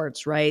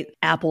sports, right?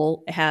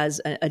 Apple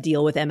has a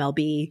deal with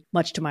MLB,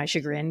 much to my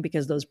chagrin,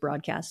 because those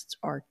broadcasts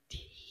are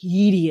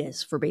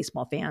tedious for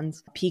baseball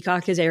fans.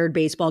 Peacock has aired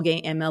baseball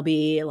game,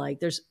 MLB,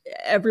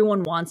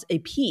 everyone wants a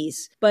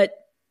piece. But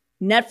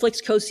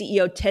Netflix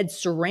co-CEO Ted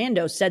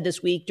Sarandos said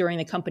this week during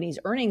the company's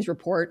earnings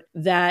report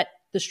that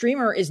the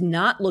streamer is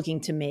not looking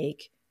to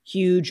make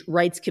huge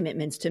rights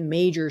commitments to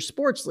major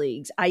sports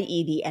leagues,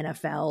 i.e. the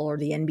NFL or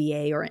the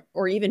NBA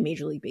or even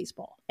Major League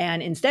Baseball.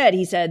 And instead,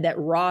 he said that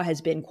Raw has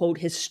been, quote,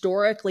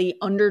 historically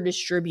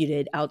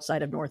under-distributed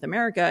outside of North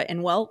America.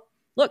 And well,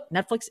 look,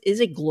 Netflix is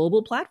a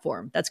global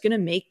platform that's going to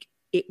make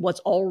it what's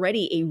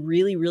already a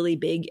really, really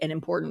big and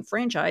important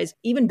franchise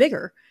even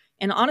bigger.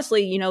 And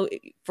honestly,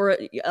 for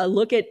a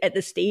look at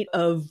the state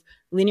of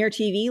linear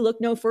TV,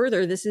 look no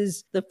further. This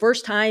is the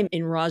first time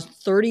in Raw's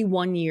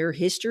 31-year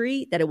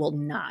history that it will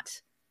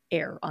not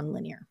air on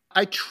linear.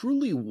 I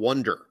truly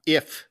wonder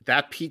if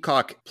that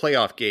Peacock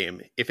playoff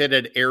game, if it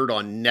had aired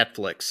on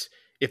Netflix,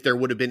 if there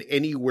would have been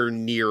anywhere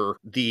near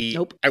the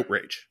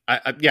outrage.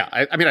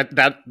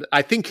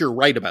 I think you're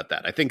right about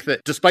that. I think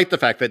that despite the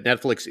fact that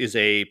Netflix is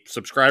a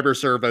subscriber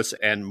service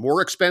and more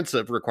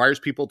expensive, requires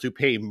people to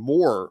pay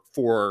more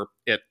for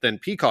it than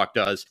Peacock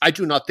does, I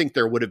do not think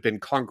there would have been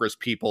Congress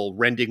people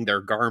rending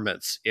their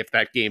garments if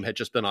that game had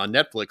just been on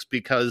Netflix,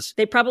 because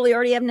they probably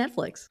already have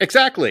Netflix.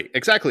 Exactly.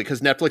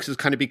 Because Netflix has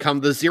kind of become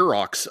the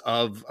Xerox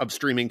of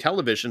streaming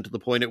television, to the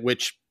point at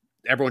which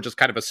everyone just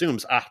kind of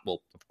assumes,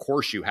 well, of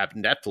course you have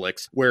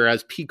Netflix.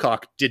 Whereas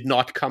Peacock did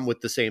not come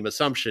with the same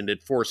assumption.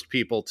 It forced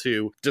people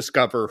to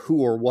discover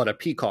who or what a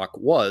Peacock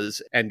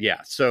was. And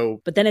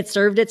But then it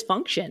served its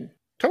function.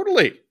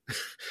 Totally.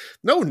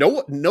 No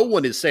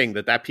one is saying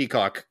that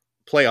Peacock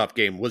playoff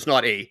game was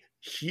not a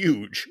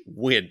huge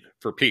win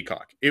for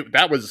Peacock.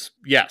 That was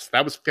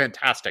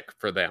fantastic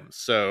for them.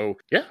 So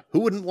yeah,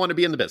 who wouldn't want to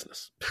be in the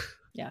business?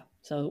 Yeah.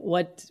 So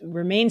what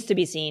remains to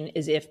be seen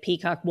is if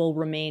Peacock will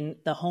remain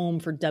the home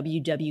for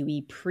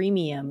WWE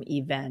premium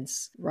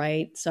events,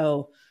 right?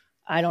 So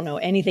I don't know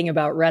anything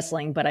about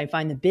wrestling, but I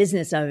find the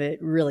business of it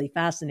really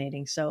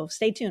fascinating. So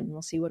stay tuned.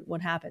 We'll see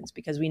what happens,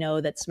 because we know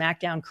that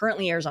SmackDown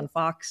currently airs on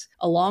Fox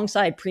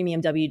alongside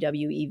premium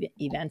WWE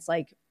events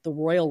like the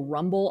Royal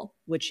Rumble,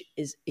 which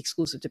is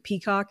exclusive to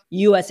Peacock.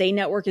 USA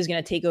Network is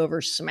going to take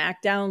over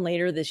SmackDown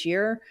later this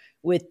year,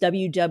 with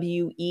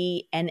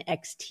WWE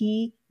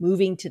NXT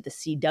moving to the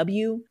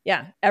CW.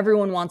 Yeah,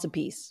 everyone wants a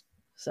piece.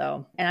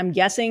 So, and I'm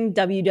guessing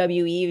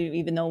WWE,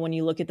 even though when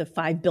you look at the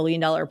 $5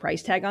 billion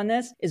price tag on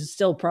this, is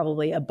still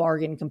probably a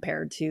bargain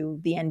compared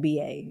to the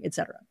NBA,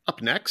 etc.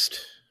 Up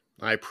next,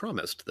 I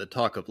promised that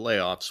talk of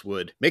layoffs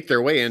would make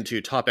their way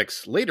into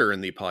topics later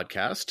in the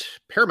podcast.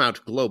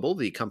 Paramount Global,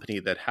 the company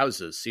that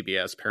houses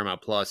CBS,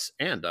 Paramount Plus,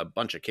 and a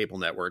bunch of cable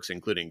networks,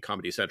 including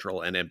Comedy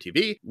Central and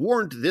MTV,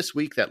 warned this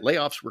week that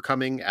layoffs were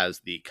coming,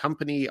 as the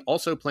company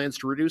also plans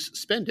to reduce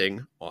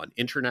spending on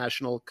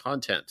international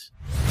content.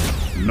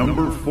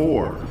 Number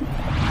 4.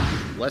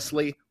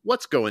 Leslie,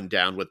 what's going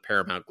down with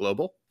Paramount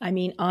Global? I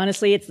mean,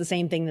 honestly, it's the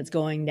same thing that's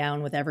going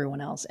down with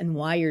everyone else and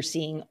why you're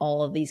seeing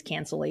all of these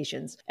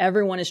cancellations.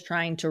 Everyone is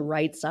trying to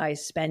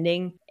right-size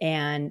spending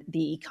and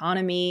the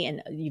economy,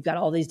 and you've got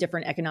all these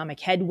different economic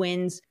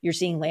headwinds. You're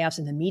seeing layoffs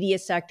in the media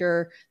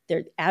sector.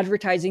 Their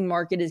advertising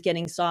market is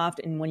getting soft.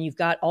 And when you've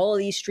got all of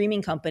these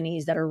streaming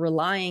companies that are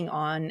relying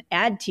on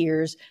ad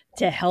tiers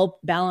to help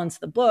balance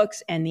the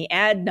books and the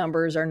ad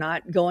numbers are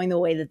not going the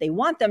way that they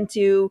want them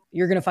to,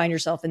 you're going to find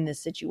yourself in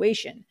this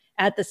situation.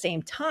 At the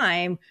same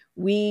time,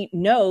 we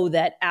know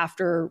that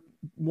after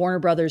Warner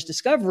Brothers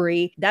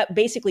Discovery, that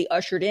basically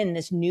ushered in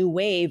this new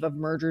wave of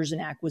mergers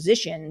and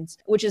acquisitions,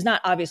 which is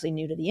not obviously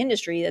new to the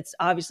industry. That's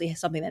obviously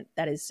something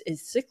that is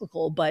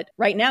cyclical. But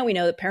right now we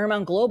know that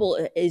Paramount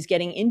Global is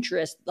getting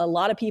interest. A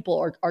lot of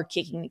people are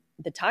kicking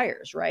the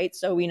tires, right?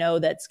 So we know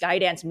that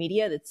Skydance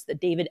Media, that's the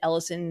David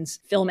Ellison's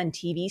film and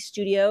TV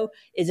studio,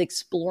 is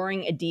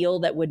exploring a deal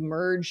that would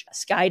merge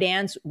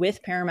Skydance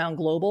with Paramount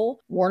Global.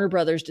 Warner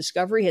Brothers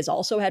Discovery has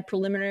also had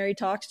preliminary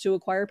talks to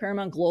acquire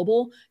Paramount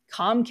Global.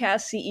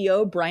 Comcast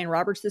CEO Brian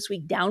Roberts this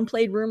week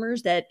downplayed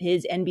rumors that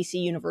his NBC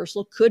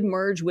Universal could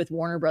merge with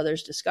Warner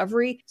Brothers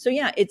Discovery. So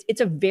yeah,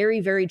 it's a very,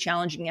 very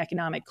challenging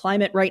economic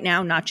climate right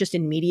now, not just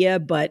in media,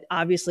 but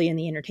obviously in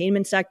the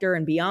entertainment sector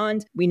and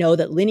beyond. We know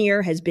that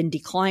linear has been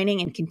declining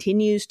and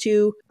continues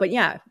to. But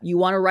yeah, you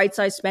want to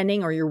right-size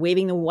spending, or you're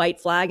waving the white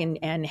flag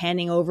and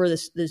handing over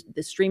the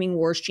streaming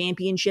wars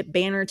championship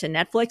banner to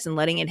Netflix and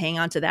letting it hang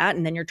on to that.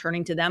 And then you're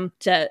turning to them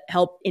to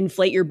help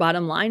inflate your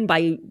bottom line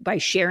by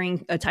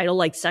sharing a title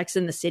like Sex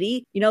and the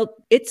City. You know,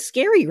 it's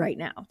scary right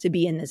now to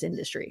be in this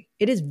industry.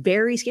 It is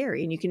very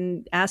scary. And you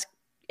can ask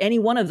any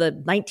one of the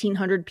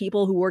 1,900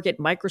 people who work at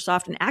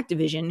Microsoft and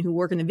Activision who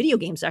work in the video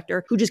game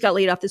sector who just got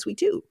laid off this week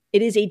too.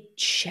 It is a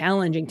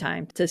challenging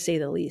time, to say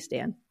the least,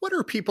 Dan. What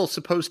are people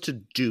supposed to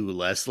do,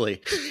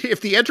 Leslie? If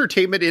the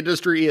entertainment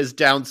industry is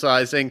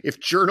downsizing, if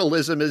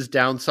journalism is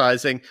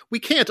downsizing, we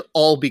can't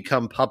all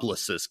become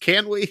publicists,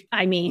 can we?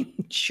 I mean,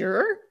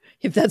 sure,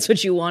 if that's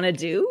what you want to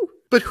do.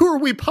 But who are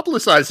we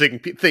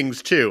publicizing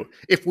things to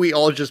if we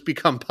all just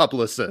become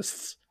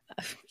publicists?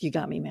 You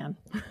got me, man.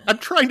 I'm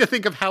trying to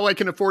think of how I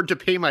can afford to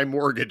pay my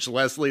mortgage,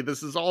 Leslie.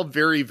 This is all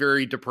very,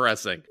 very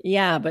depressing.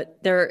 Yeah,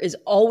 but there is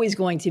always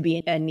going to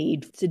be a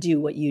need to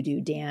do what you do,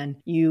 Dan.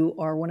 You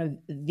are one of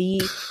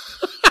the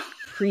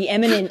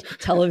preeminent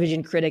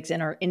television critics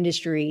in our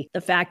industry. The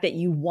fact that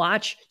you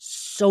watch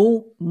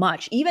so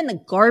much, even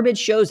the garbage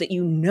shows that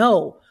you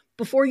know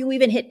before you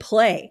even hit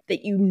play,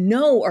 that you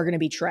know are going to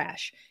be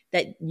trash,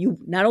 that you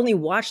not only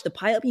watch the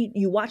pilot,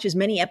 you watch as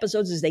many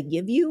episodes as they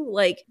give you.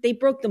 Like, they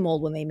broke the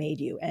mold when they made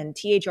you. And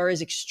THR is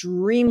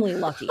extremely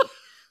lucky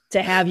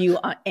to have you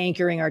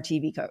anchoring our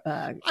TV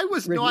I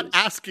was reviews. Not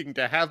asking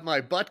to have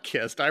my butt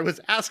kissed. I was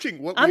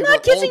asking what I'm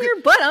not kissing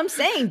your butt. I'm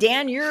saying,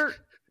 Dan, you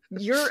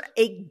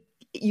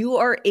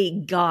are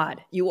a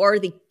god. You are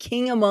the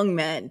king among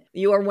men.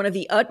 You are one of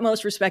the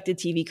utmost respected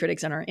TV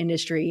critics in our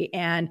industry.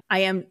 And I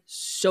am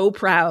so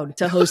proud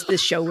to host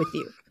this show with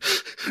you.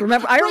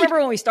 I remember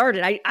when we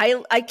started,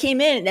 I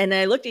came in and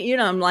I looked at you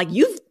and I'm like,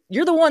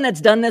 you're the one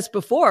that's done this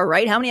before,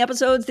 right? How many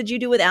episodes did you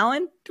do with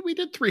Alan? We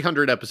did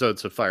 300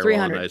 episodes of Firewall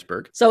and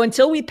Iceberg. So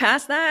until we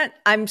pass that,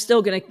 I'm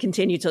still going to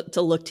continue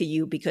to look to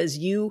you, because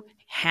you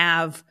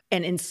have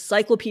an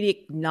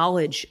encyclopedic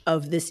knowledge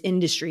of this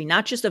industry,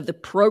 not just of the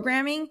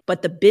programming,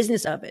 but the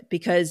business of it.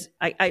 Because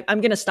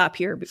I'm going to stop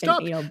here.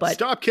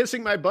 Stop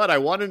kissing my butt. I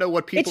want to know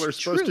what people are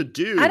supposed to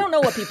do. I don't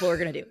know what people are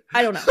going to do.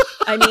 I don't know.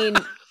 I mean,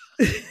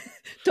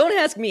 don't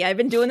ask me. I've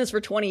been doing this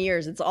for 20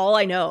 years. It's all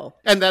I know.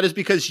 And that is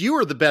because you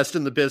are the best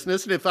in the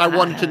business. And if I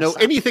wanted to know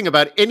anything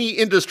about any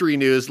industry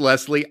news,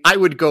 Leslie, I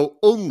would go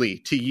only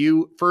to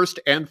you first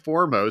and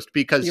foremost,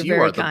 because you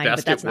are the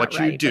best at what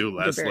you do,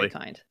 Leslie. You're very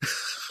kind.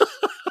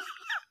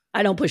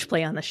 I don't push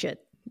play on the shit.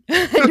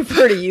 I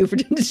defer to you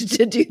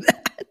to do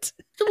that.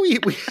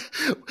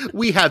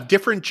 We have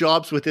different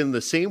jobs within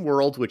the same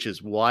world, which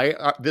is why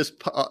this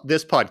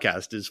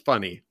podcast is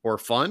funny or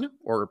fun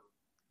or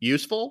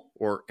useful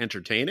or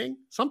entertaining,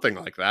 something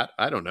like that.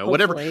 I don't know.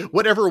 Hopefully.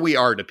 Whatever we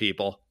are to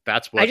people,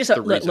 that's what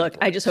the reason. Look,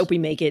 I just hope we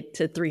make it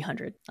to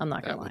 300. I'm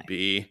not going to lie. That would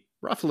be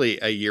roughly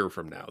a year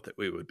from now that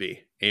we would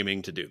be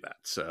aiming to do that.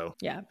 So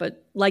yeah,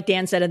 but like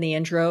Dan said in the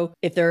intro,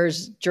 if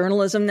there's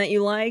journalism that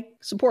you like,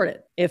 support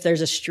it. If there's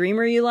a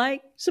streamer you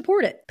like,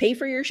 support it. Pay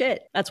for your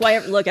shit. That's why,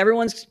 look,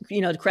 everyone's,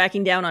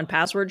 cracking down on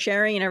password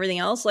sharing and everything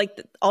else. Like,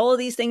 all of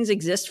these things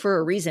exist for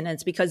a reason. And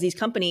it's because these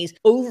companies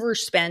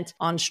overspent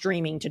on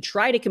streaming to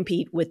try to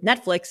compete with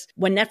Netflix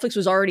when Netflix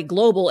was already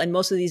global and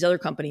most of these other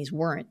companies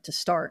weren't to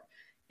start.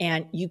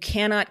 And you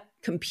cannot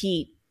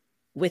compete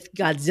with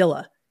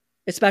Godzilla,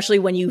 especially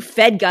when you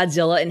fed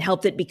Godzilla and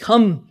helped it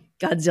become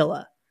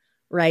Godzilla,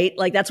 right?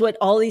 Like, that's what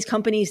all these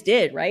companies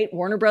did, right?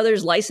 Warner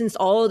Brothers licensed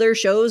all of their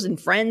shows and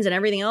Friends and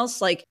everything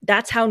else. Like,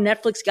 that's how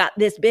Netflix got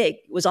this big.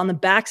 It was on the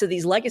backs of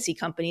these legacy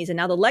companies. And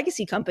now the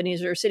legacy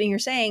companies are sitting here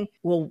saying,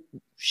 well,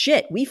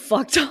 shit, we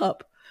fucked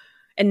up.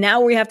 And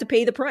now we have to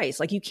pay the price.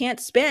 Like, you can't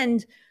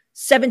spend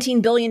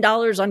 $17 billion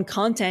on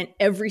content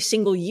every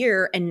single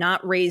year and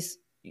not raise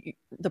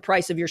the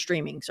price of your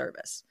streaming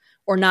service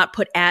or not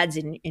put ads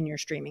in your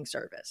streaming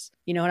service.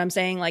 You know what I'm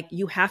saying? Like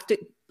you have to,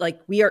 like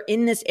we are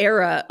in this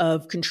era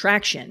of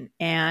contraction,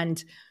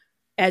 and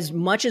as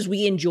much as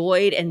we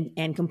enjoyed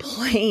and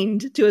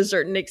complained to a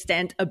certain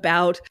extent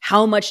about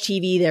how much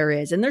TV there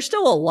is, and there's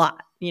still a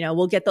lot, you know,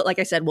 like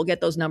I said, we'll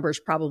get those numbers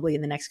probably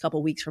in the next couple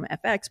of weeks from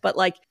FX. But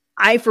like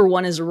I, for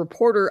one, as a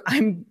reporter,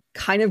 I'm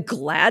kind of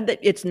glad that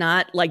it's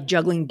not like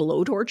juggling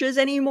blowtorches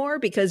anymore,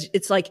 because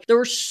it's like there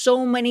were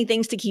so many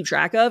things to keep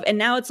track of. And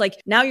now it's like,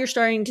 now you're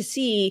starting to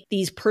see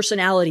these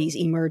personalities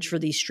emerge for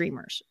these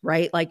streamers,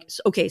 right? Like,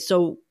 okay,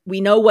 so we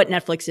know what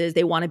Netflix is.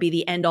 They want to be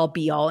the end all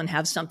be all and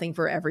have something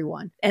for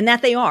everyone. And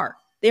that they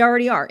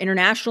already are.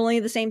 Internationally,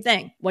 the same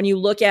thing. When you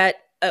look at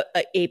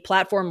a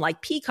platform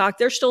like Peacock,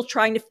 they're still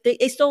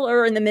they still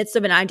are in the midst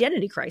of an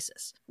identity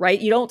crisis, right?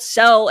 You don't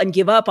sell and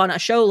give up on a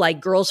show like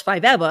Girls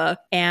Five Eva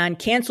and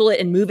cancel it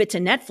and move it to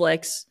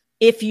Netflix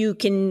if you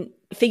can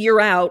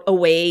figure out a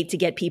way to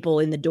get people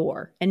in the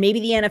door. And maybe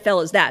the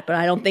NFL is that, but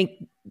I don't think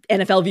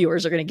NFL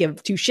viewers are going to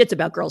give two shits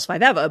about Girls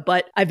Five Eva,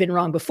 but I've been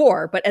wrong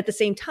before. But at the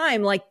same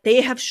time, like they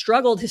have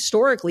struggled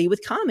historically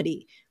with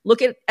comedy.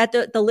 Look at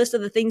the list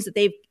of the things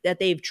that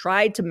they've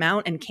tried to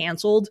mount and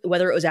canceled,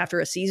 whether it was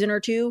after a season or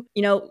two.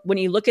 You know, when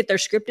you look at their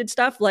scripted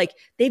stuff, like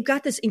they've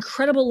got this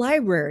incredible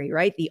library,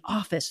 right? The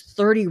Office,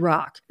 30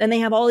 Rock. Then they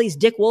have all these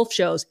Dick Wolf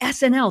shows,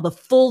 SNL, the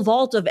full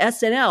vault of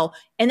SNL,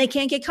 and they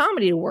can't get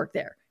comedy to work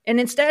there. And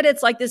instead,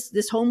 it's like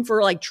this home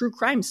for like true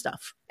crime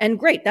stuff. And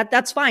great,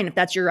 that's fine if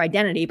that's your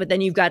identity. But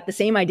then you've got the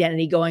same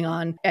identity going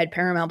on at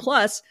Paramount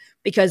Plus,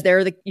 because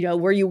they're the, you know,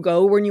 where you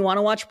go when you want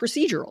to watch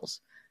procedurals,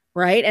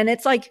 right? And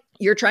it's like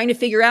you're trying to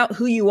figure out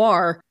who you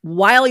are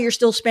while you're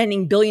still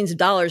spending billions of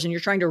dollars, and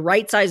you're trying to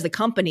right size the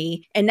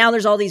company. And now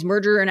there's all these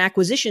merger and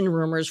acquisition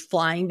rumors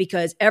flying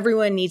because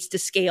everyone needs to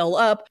scale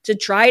up to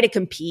try to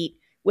compete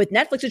with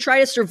Netflix, to try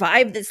to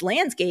survive this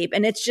landscape.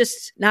 And it's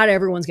just not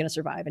everyone's going to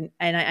survive.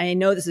 And I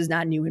know this is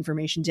not new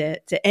information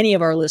to any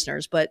of our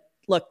listeners, but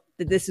look,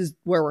 this is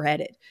where we're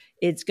headed.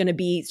 It's going to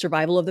be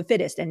survival of the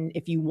fittest. And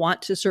if you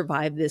want to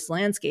survive this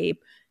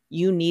landscape,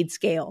 you need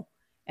scale.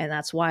 And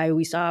that's why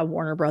we saw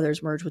Warner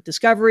Brothers merge with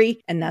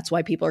Discovery. And that's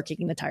why people are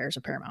kicking the tires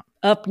of Paramount.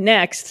 Up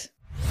next,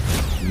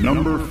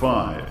 number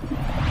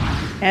 5.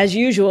 As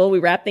usual, we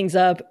wrap things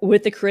up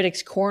with the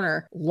Critics'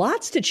 Corner.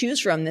 Lots to choose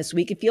from this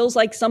week. It feels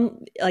like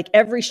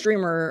every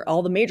streamer,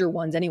 all the major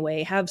ones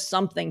anyway, have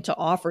something to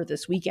offer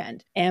this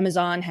weekend.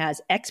 Amazon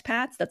has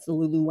Expats, that's the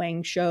Lulu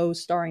Wang show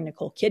starring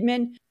Nicole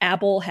Kidman.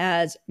 Apple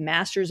has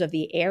Masters of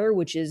the Air,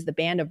 which is the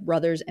Band of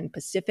Brothers and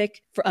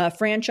Pacific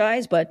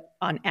franchise, but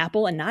on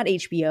Apple and not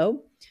HBO.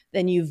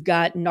 Then you've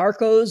got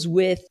Narcos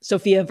with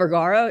Sofia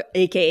Vergara,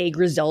 aka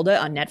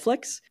Griselda, on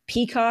Netflix.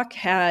 Peacock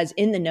has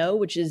In the Know,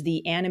 which is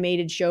the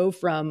animated show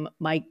from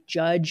Mike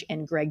Judge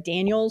and Greg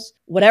Daniels.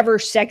 Whatever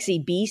Sexy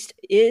Beast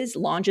is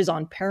launches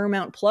on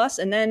Paramount Plus.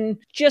 And then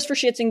just for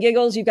shits and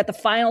giggles, you've got the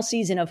final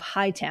season of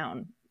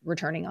Hightown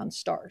returning on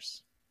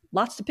Starz.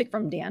 Lots to pick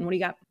from, Dan. What do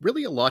you got?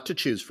 Really a lot to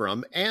choose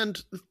from.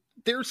 And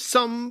there's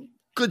some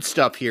good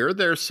stuff here.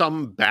 There's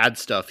some bad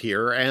stuff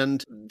here.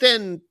 And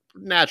then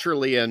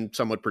naturally and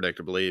somewhat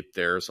predictably,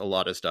 there's a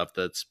lot of stuff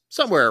that's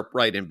somewhere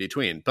right in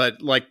between.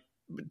 But like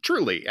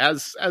truly,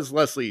 as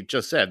Leslie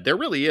just said, there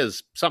really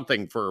is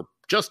something for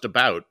just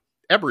about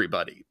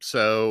everybody.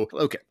 So,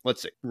 okay,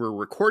 let's see. We're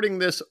recording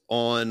this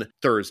on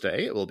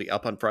Thursday. It will be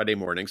up on Friday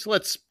morning. So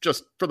let's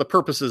just, for the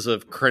purposes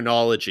of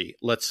chronology,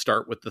 let's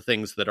start with the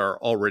things that are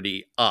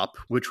already up,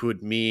 which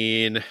would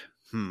mean...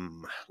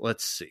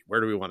 let's see.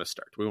 Where do we want to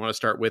start? Do we want to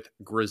start with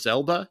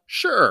Griselda?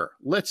 Sure.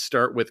 Let's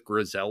start with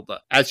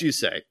Griselda. As you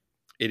say,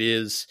 it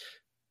is,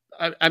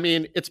 I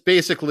mean, it's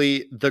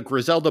basically the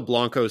Griselda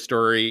Blanco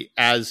story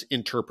as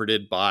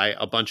interpreted by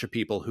a bunch of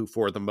people who,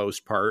 for the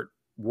most part,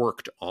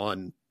 worked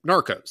on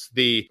Narcos.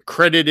 The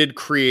credited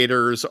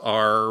creators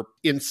are,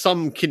 in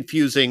some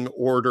confusing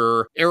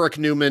order, Eric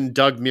Newman,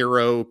 Doug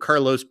Miro,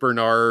 Carlos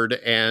Bernard,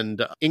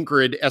 and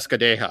Ingrid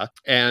Escadeja.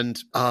 And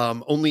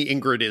only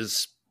Ingrid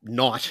is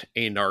not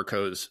a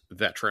Narcos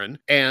veteran.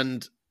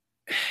 And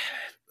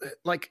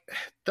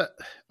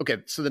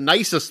so the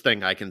nicest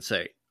thing I can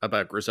say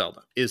about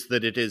Griselda is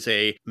that it is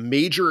a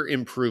major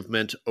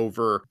improvement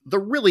over the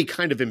really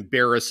kind of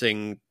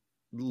embarrassing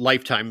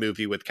Lifetime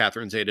movie with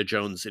Catherine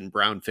Zeta-Jones in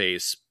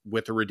brownface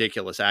with a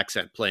ridiculous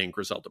accent playing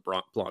Griselda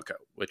Blanco,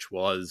 which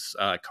was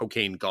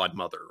Cocaine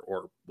Godmother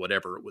or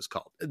whatever it was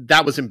called.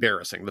 That was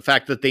embarrassing. The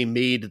fact that they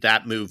made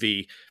that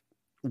movie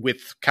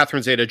with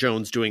Catherine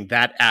Zeta-Jones doing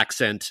that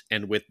accent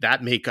and with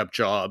that makeup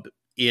job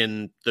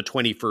in the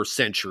 21st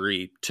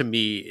century, to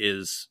me,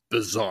 is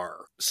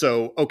bizarre.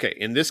 So, okay,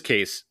 in this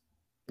case,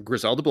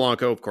 Griselda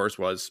Blanco, of course,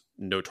 was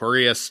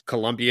notorious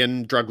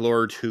Colombian drug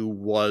lord who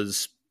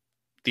was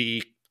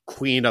the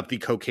queen of the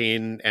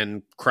cocaine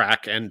and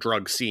crack and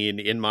drug scene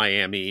in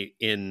Miami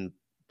in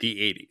the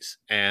 80s.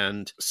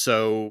 And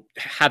so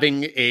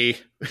having a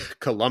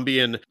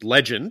Colombian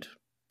legend,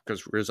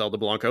 because Griselda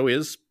Blanco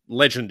is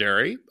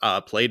legendary,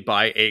 played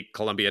by a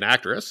Colombian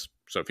actress,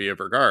 Sofia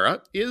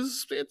Vergara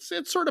is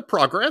it's sort of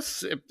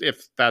progress.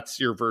 If that's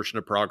your version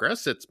of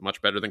progress, it's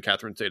much better than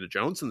Catherine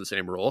Zeta-Jones in the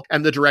same role.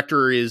 And the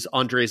director is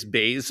Andres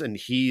Baez, and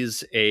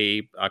he's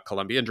a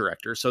Colombian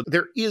director. So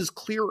there is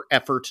clear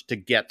effort to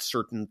get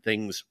certain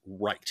things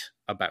right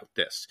about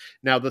this.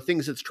 Now, the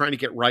things it's trying to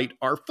get right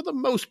are, for the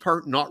most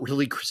part, not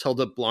really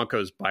Griselda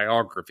Blanco's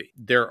biography.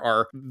 There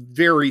are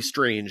very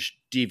strange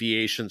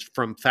deviations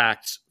from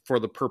facts for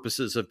the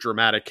purposes of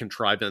dramatic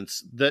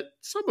contrivance, that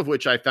some of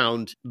which I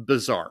found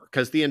bizarre,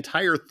 because the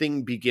entire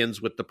thing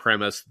begins with the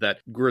premise that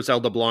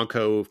Griselda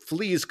Blanco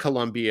flees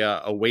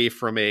Colombia away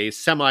from a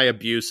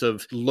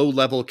semi-abusive,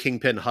 low-level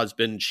kingpin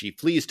husband. She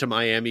flees to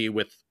Miami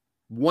with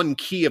one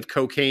key of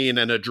cocaine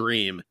and a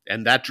dream,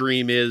 and that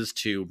dream is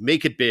to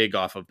make it big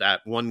off of that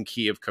one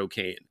key of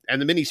cocaine.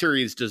 And the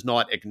miniseries does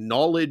not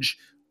acknowledge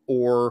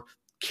or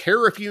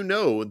care if you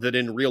know that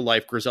in real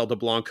life Griselda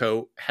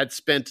Blanco had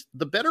spent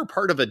the better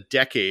part of a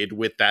decade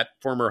with that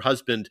former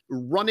husband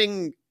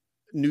running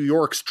New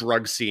York's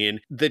drug scene,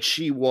 that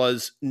she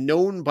was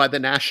known by the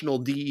national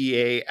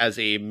DEA as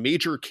a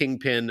major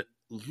kingpin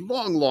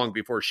long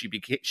before she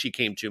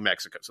came to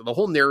Mexico. So the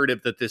whole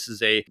narrative that this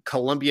is a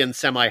Colombian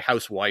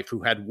semi-housewife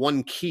who had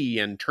one key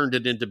and turned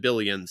it into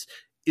billions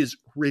is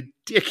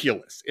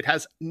ridiculous. It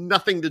has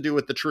nothing to do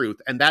with the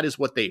truth, and that is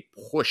what they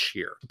push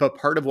here. But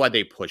part of why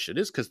they push it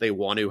is because they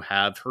want to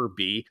have her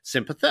be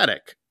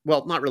sympathetic.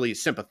 Well, not really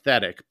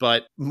sympathetic,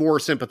 but more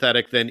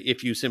sympathetic than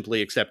if you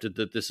simply accepted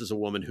that this is a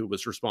woman who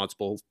was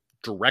responsible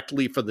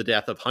directly for the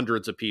death of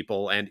hundreds of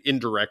people and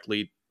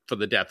indirectly for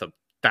the death of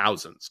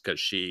thousands, because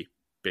she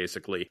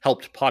basically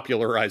helped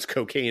popularize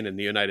cocaine in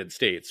the United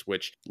States,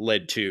 which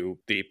led to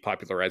the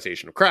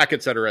popularization of crack,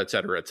 et cetera, et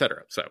cetera, et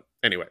cetera. So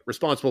anyway,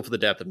 responsible for the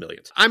death of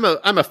millions. I'm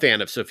a fan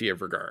of Sofia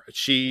Vergara.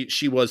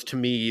 She was, to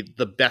me,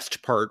 the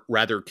best part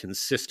rather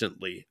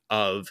consistently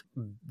of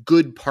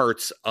good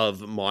parts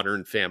of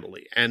Modern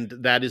Family. And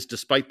that is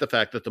despite the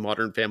fact that the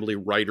Modern Family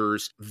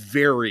writers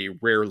very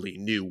rarely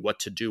knew what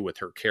to do with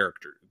her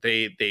character.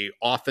 They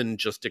often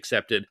just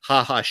accepted,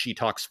 haha, she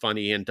talks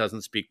funny and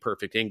doesn't speak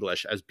perfect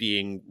English, as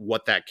being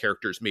what that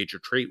character's major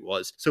trait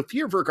was.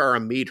 Sofia Vergara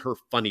made her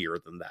funnier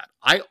than that.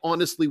 I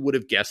honestly would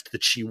have guessed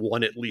that she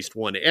won at least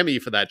one Emmy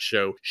for that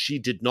show. She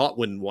did not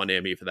win one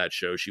Emmy for that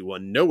show. She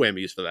won no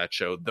Emmys for that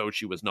show, though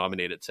she was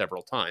nominated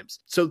several times.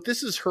 So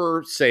this is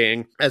her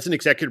saying, as an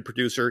executive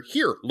producer,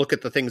 here, look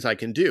at the things I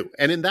can do.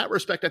 And in that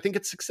respect, I think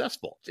it's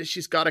successful.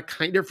 She's got a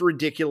kind of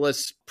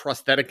ridiculous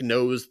prosthetic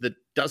nose that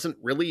doesn't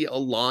really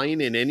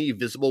align in any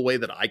visible way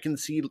that I can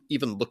see,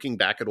 even looking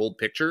back at old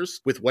pictures,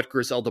 with what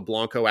Griselda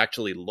Blanco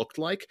actually looked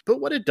like. But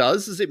what it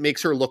does is it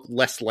makes her look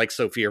less like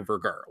Sofia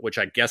Vergara, which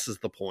I guess is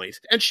the point.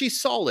 And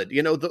she's solid.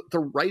 You know, the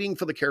writing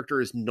for the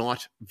character is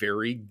not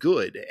very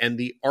good, and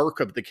the arc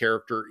of the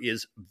character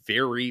is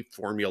very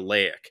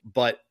formulaic.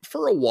 But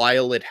for a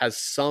while, it has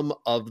some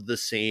of the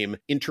same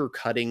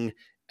intercutting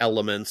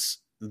elements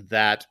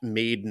that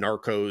made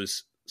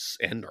Narcos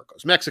and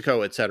Narcos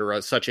Mexico,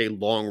 etc., such a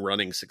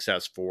long-running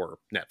success for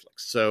Netflix.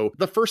 So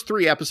the first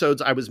 3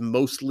 episodes, I was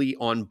mostly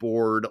on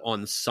board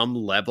on some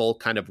level,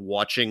 kind of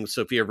watching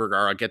Sofia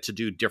Vergara get to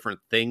do different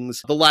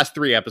things. The last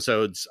 3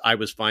 episodes, I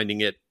was finding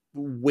it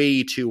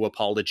way too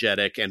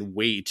apologetic and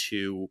way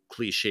too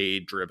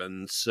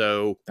cliche-driven.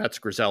 So that's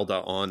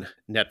Griselda on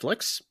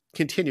Netflix.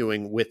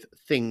 Continuing with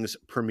things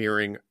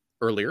premiering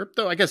earlier,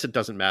 though I guess it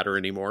doesn't matter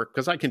anymore,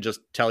 because I can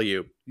just tell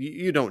you,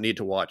 you don't need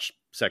to watch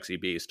Sexy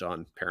Beast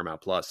on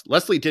Paramount Plus.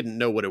 Leslie didn't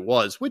know what it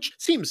was, which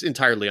seems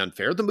entirely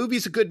unfair. The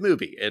movie's a good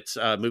movie. It's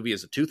a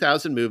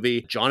 2000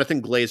 movie.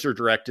 Jonathan Glazer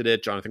directed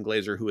it. Jonathan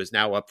Glazer, who is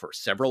now up for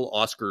several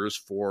Oscars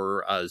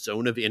for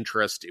Zone of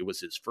Interest. It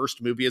was his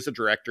first movie as a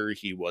director.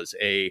 He was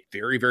a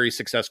very, very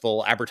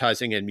successful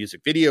advertising and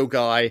music video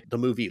guy. The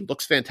movie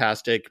looks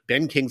fantastic.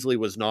 Ben Kingsley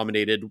was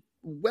nominated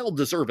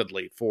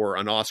well-deservedly for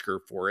an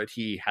Oscar for it.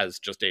 He has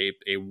just a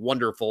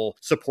wonderful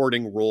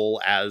supporting role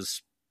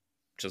as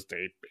just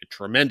a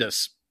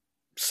tremendous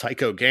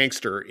psycho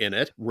gangster in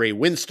it. Ray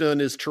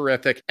Winstone is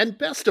terrific. And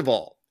best of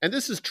all, and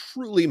this is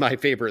truly my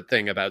favorite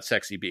thing about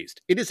Sexy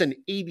Beast, it is an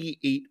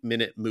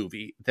 88-minute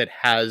movie that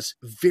has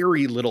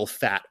very little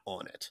fat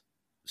on it.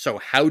 So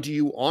how do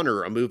you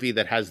honor a movie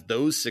that has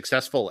those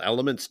successful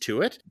elements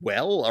to it?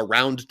 Well,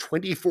 around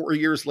 24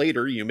 years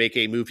later, you make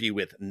a movie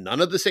with none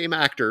of the same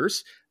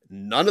actors,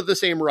 none of the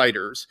same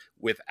writers,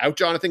 without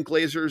Jonathan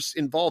Glazer's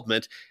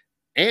involvement,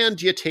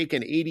 and you take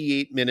an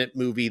 88-minute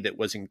movie that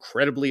was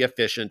incredibly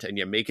efficient and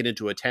you make it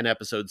into a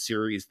 10-episode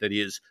series that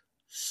is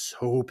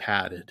so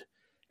padded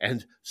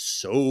and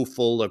so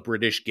full of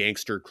British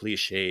gangster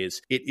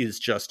cliches. It is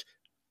just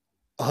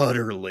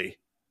utterly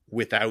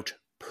without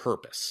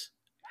purpose.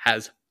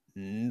 Has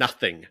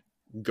nothing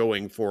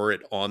going for it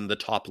on the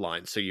top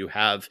line. So you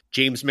have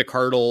James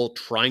McArdle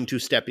trying to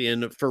step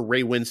in for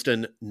Ray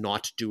Winstone,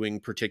 not doing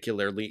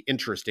particularly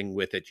interesting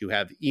with it. You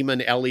have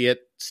Eamon Elliott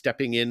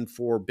stepping in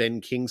for Ben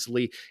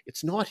Kingsley.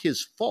 It's not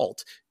his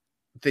fault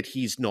that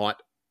he's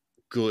not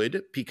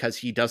good because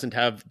he doesn't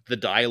have the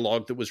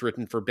dialogue that was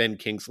written for Ben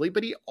Kingsley,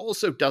 but he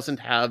also doesn't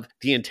have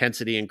the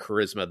intensity and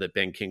charisma that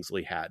Ben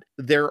Kingsley had.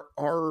 There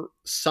are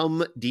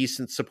some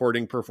decent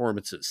supporting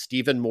performances.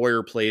 Stephen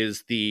Moyer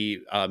plays the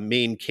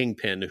main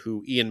kingpin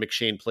who Ian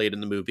McShane played in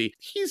the movie.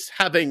 He's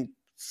having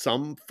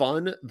some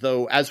fun,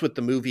 though, as with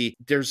the movie,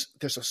 there's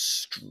a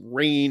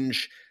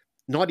strange,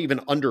 not even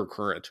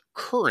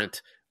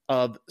current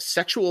of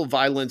sexual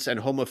violence and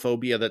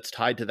homophobia that's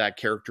tied to that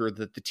character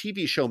that the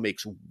TV show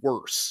makes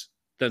worse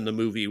than the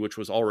movie, which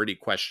was already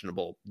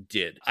questionable,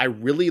 did. I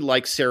really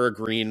like Sarah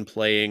Green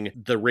playing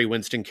the Ray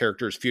Winston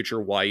character's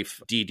future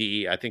wife, Dee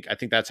Dee. I think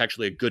that's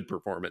actually a good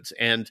performance.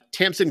 And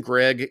Tamsin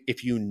Gregg,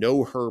 if you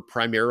know her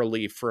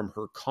primarily from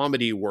her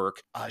comedy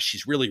work,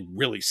 she's really,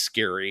 really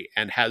scary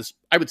and has,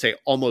 I would say,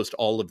 almost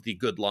all of the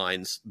good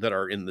lines that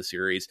are in the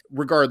series.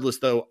 Regardless,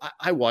 though,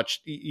 I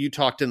watched, you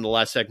talked in the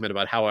last segment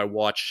about how I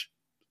watch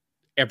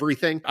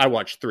everything. I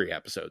watched 3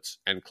 episodes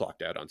and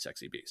clocked out on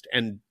Sexy Beast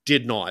and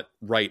did not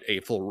write a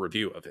full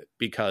review of it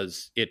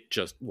because it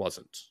just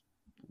wasn't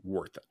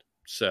worth it.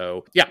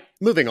 So yeah,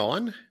 moving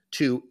on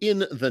to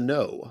In the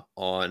Know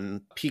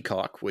on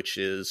Peacock, which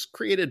is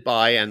created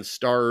by and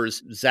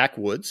stars Zach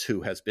Woods,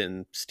 who has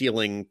been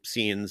stealing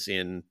scenes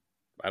in,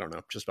 I don't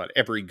know, just about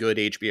every good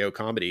HBO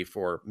comedy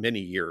for many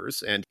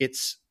years. And it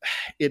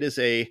is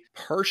a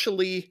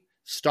partially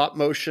stop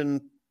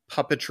motion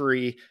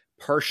puppetry,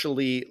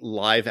 partially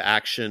live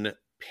action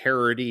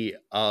parody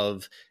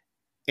of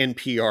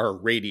NPR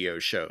radio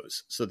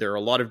shows. So there are a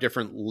lot of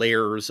different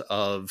layers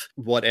of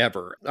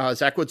whatever.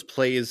 Zach Woods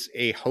plays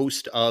a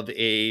host of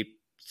a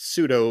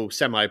pseudo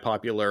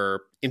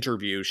semi-popular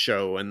interview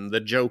show. And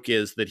the joke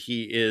is that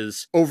he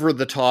is over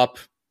the top,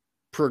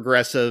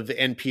 progressive,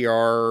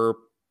 NPR,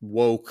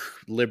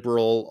 woke,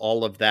 liberal,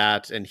 all of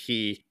that. And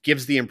he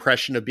gives the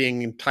impression of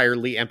being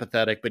entirely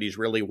empathetic, but he's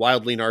really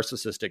wildly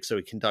narcissistic. So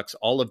he conducts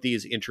all of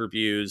these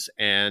interviews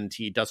and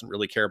he doesn't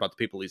really care about the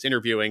people he's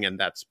interviewing. And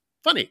that's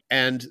funny.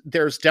 And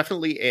there's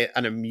definitely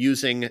an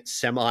amusing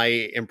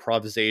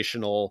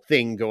semi-improvisational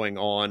thing going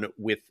on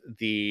with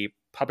the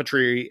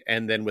puppetry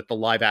and then with the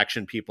live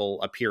action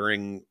people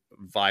appearing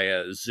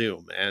via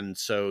Zoom. And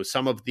so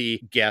some of the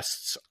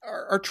guests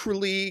are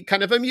truly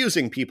kind of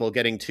amusing people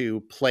getting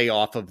to play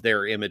off of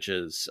their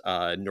images.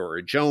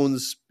 Nora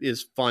Jones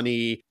is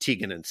funny.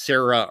 Tegan and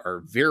Sarah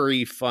are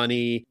very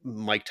funny.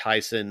 Mike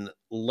Tyson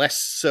less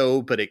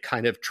so, but it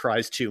kind of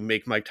tries to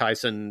make Mike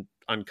Tyson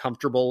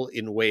uncomfortable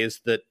in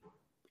ways that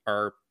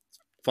are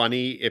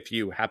funny if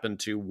you happen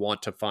to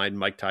want to find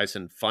Mike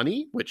Tyson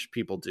funny, which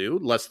people do.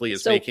 Leslie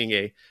is making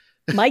a...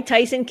 Mike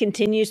Tyson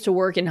continues to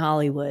work in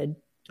Hollywood.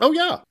 Oh,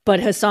 yeah.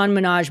 But Hassan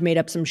Minhaj made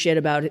up some shit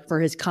about it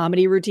for his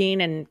comedy routine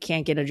and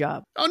can't get a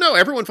job. Oh, no.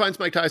 Everyone finds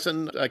Mike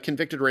Tyson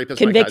convicted rapist.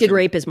 Convicted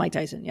rapist Mike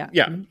Tyson. Yeah.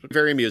 Yeah. Mm-hmm.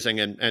 Very amusing.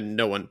 And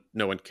no one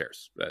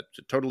cares.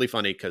 Totally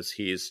funny because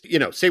he's,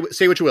 say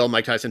what you will.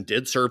 Mike Tyson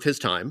did serve his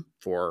time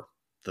for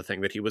the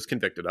thing that he was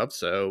convicted of.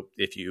 So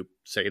if you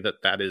say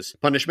that is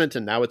punishment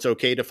and now it's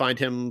okay to find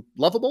him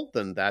lovable,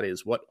 then that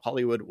is what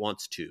Hollywood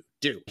wants to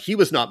do. He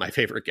was not my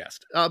favorite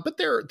guest, but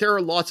there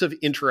are lots of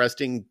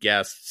interesting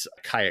guests.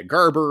 Kaya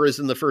Garber is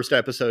in the first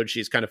episode.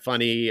 She's kind of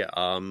funny.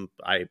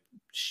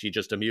 She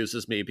just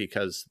amuses me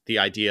because the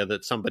idea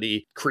that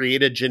somebody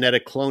created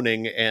genetic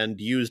cloning and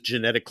used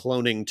genetic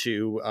cloning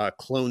to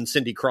clone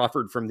Cindy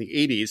Crawford from the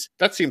 80s,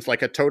 that seems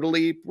like a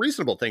totally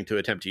reasonable thing to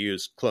attempt to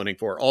use cloning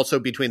for. Also,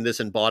 between this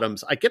and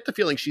Bottoms, I get the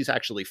feeling she's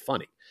actually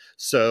funny.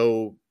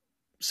 So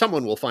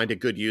someone will find a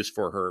good use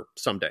for her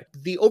someday.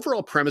 The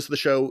overall premise of the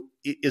show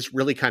is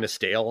really kind of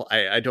stale.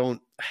 I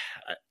don't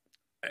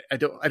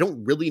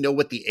really know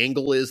what the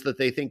angle is that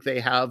they think they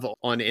have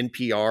on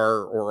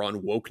NPR or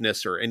on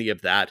wokeness or any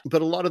of that.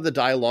 But a lot of the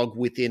dialogue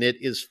within it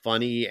is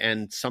funny,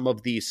 and some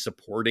of the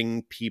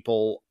supporting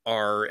people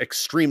are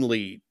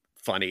extremely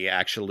funny,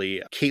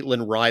 actually.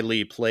 Caitlin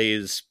Riley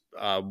plays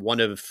one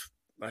of,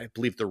 I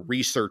believe, the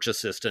research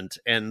assistant.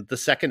 And the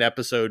second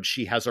episode,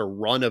 she has a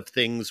run of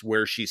things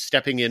where she's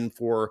stepping in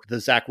for the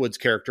Zach Woods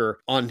character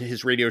on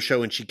his radio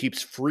show, and she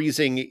keeps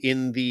freezing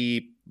in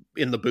the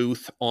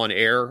booth on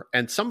air.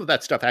 And some of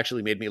that stuff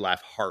actually made me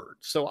laugh hard.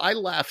 So I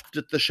laughed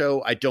at the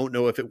show. I don't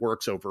know if it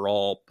works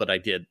overall, but I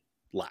did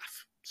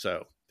laugh.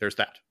 So there's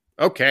that.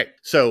 Okay.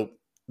 So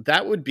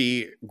that would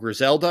be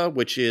Griselda,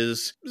 which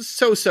is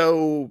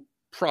so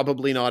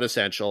probably not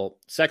essential.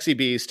 Sexy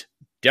Beast,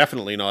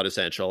 definitely not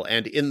essential.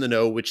 And In the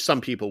Know, which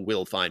some people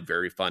will find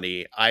very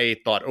funny. I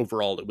thought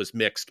overall it was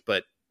mixed,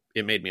 but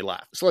it made me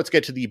laugh. So let's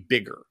get to the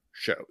bigger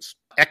shows.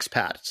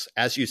 Expats,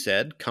 as you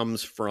said,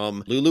 comes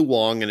from Lulu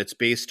Wang, and it's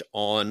based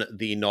on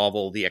the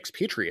novel The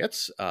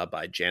Expatriates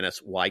by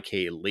Janice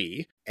Y.K.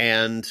 Lee.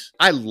 And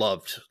I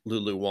loved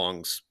Lulu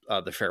Wang's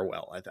The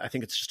Farewell. I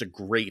think it's just a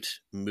great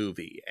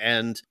movie.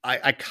 And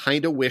I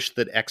kind of wish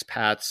that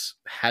Expats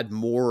had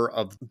more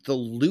of the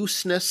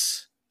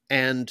looseness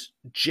and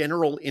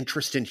general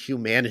interest in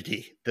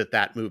humanity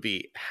that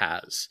movie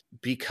has,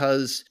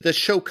 because the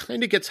show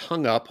kind of gets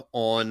hung up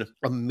on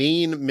a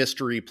main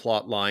mystery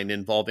plot line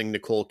involving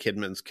Nicole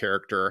Kidman's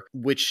character,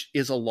 which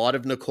is a lot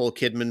of Nicole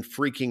Kidman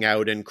freaking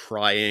out and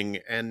crying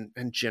and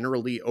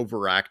generally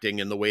overacting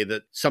in the way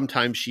that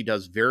sometimes she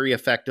does very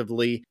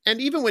effectively. And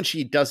even when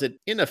she does it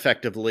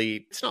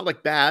ineffectively, it's not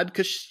like bad,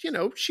 because,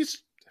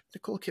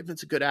 Nicole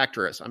Kidman's a good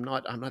actress. I'm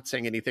not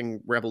saying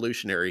anything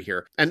revolutionary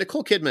here. And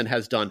Nicole Kidman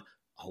has done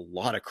a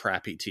lot of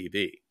crappy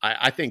TV.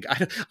 I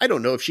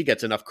don't know if she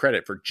gets enough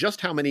credit for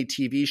just how many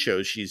TV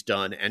shows she's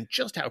done and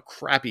just how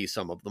crappy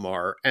some of them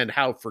are and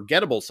how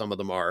forgettable some of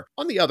them are.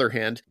 On the other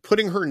hand,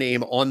 putting her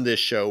name on this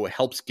show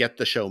helps get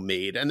the show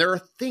made. And there are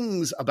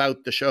things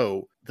about the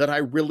show that I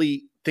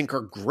really think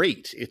are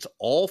great. It's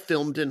all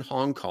filmed in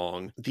Hong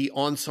Kong. The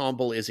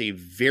ensemble is a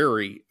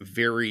very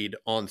varied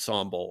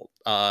ensemble.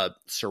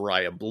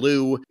 Soraya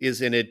Blue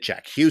is in it.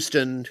 Jack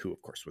Huston, who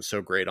of course was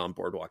so great on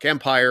Boardwalk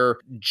Empire.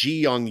 Ji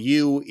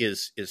Young-yu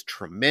is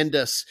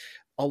tremendous.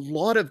 A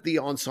lot of the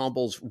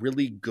ensemble's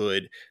really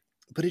good,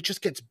 but it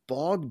just gets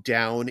bogged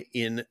down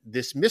in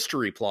this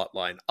mystery plot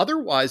line.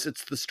 Otherwise,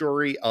 it's the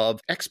story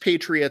of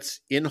expatriates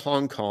in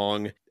Hong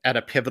Kong at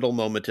a pivotal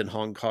moment in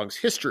Hong Kong's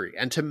history.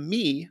 And to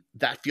me,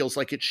 that feels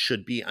like it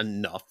should be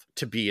enough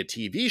to be a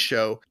TV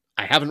show.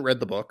 I haven't read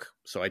the book,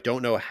 so I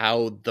don't know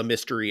how the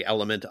mystery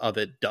element of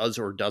it does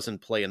or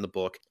doesn't play in the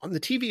book. On the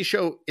TV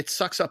show, it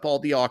sucks up all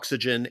the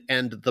oxygen,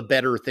 and the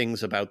better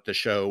things about the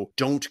show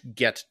don't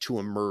get to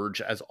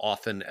emerge as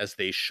often as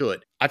they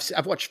should.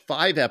 I've watched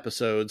 5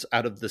 episodes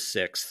out of the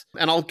 6th,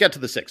 and I'll get to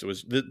the 6th. It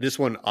was this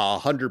one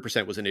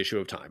 100% was an issue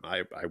of time.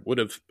 I would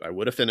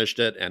have finished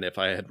it, and if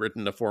I had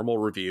written a formal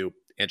review,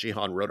 Angie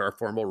Han wrote our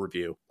formal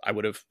review, I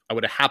would have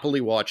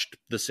happily watched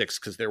the 6th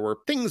because there were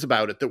things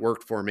about it that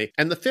worked for me.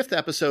 And the 5th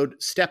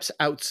episode steps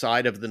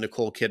outside of the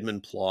Nicole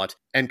Kidman plot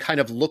and kind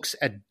of looks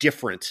at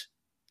different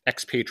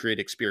expatriate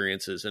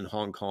experiences in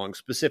Hong Kong.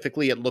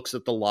 Specifically, it looks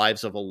at the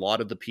lives of a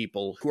lot of the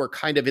people who are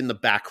kind of in the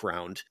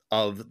background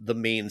of the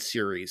main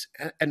series.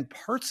 And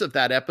parts of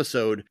that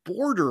episode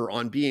border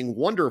on being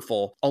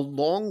wonderful,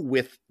 along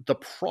with the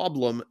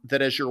problem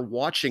that as you're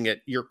watching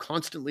it, you're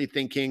constantly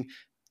thinking,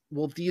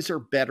 well, these are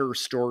better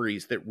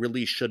stories that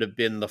really should have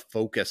been the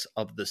focus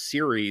of the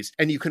series.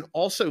 And you can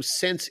also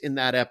sense in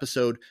that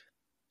episode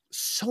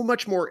so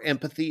much more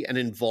empathy and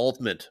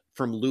involvement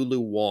from Lulu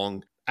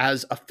Wang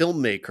as a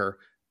filmmaker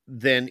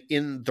than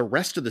in the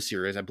rest of the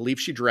series. I believe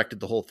she directed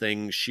the whole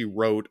thing. She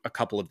wrote a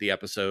couple of the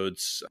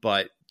episodes,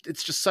 but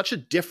it's just such a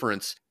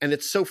difference. And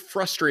it's so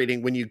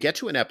frustrating when you get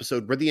to an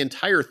episode where the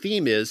entire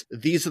theme is,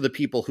 these are the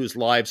people whose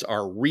lives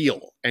are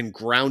real and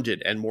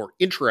grounded and more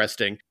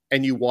interesting.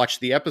 And you watch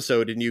the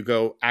episode and you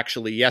go,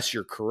 actually, yes,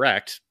 you're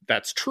correct.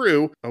 That's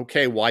true.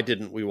 Okay, why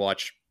didn't we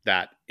watch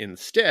that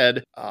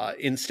instead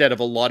of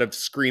a lot of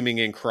screaming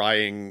and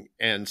crying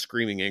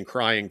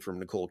from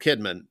Nicole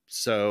Kidman?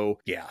 So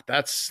yeah,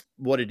 that's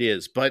what it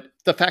is. But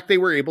the fact they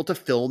were able to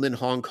film in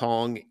Hong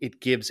Kong, it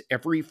gives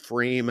every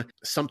frame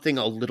something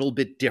a little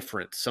bit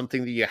different,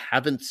 something that you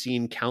haven't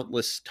seen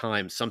countless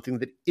times, something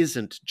that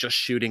isn't just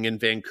shooting in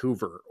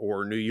Vancouver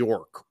or New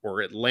York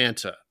or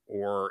Atlanta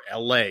or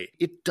LA.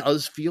 It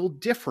does feel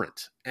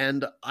different.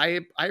 And I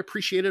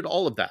appreciated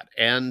all of that.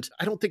 And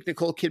I don't think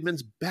Nicole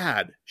Kidman's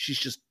bad. She's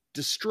just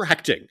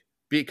distracting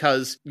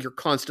because you're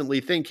constantly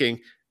thinking,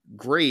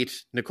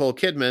 great, Nicole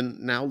Kidman,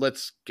 now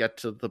let's get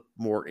to the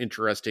more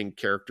interesting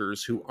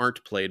characters who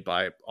aren't played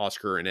by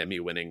Oscar and Emmy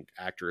winning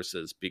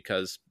actresses,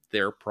 because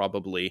they're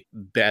probably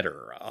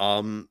better.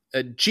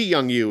 Ji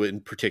Young-yu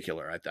in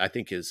particular, I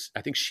think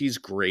she's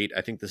great. I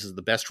think this is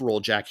the best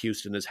role Jack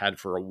Huston has had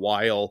for a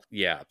while.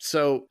 Yeah.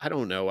 So I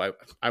don't know.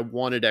 I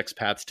wanted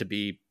expats to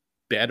be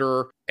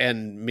better.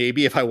 And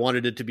maybe if I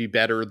wanted it to be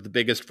better, the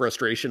biggest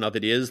frustration of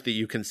it is that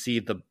you can see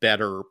the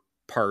better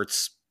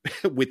parts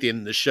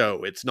within the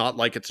show. It's not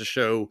like it's a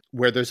show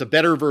where there's a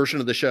better version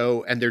of the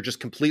show and they're just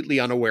completely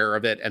unaware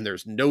of it and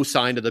there's no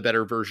sign of the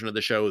better version of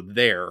the show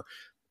there.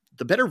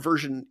 The better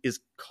version is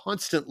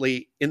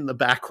constantly in the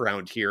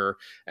background here.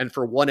 And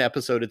for one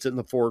episode, it's in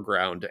the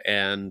foreground,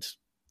 and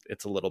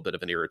it's a little bit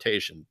of an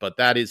irritation. But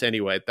that is,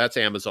 anyway, that's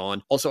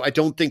Amazon. Also, I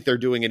don't think they're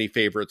doing any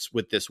favorites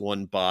with this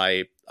one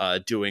by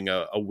doing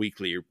a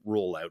weekly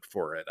rollout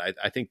for it.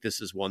 I think this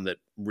is one that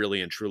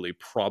really and truly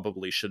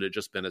probably should have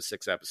just been a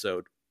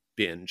 6-episode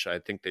binge. I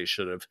think they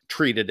should have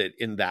treated it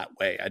in that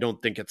way. I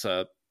don't think it's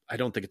a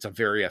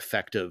very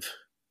effective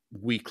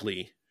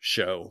weekly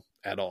show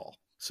at all.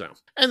 So,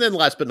 and then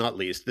last but not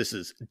least, this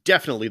is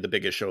definitely the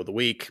biggest show of the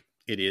week.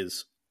 It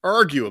is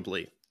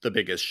arguably the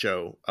biggest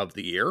show of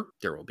the year.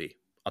 There will be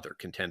other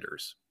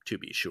contenders, to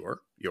be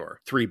sure.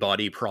 Your 3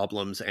 Body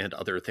Problems and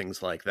other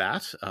things like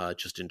that,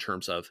 just in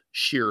terms of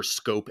sheer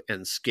scope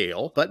and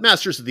scale. But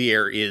Masters of the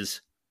Air is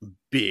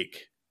big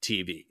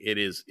TV. It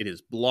is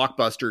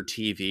blockbuster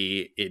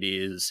TV. It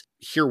is,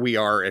 here we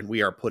are, and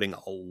we are putting a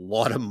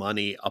lot of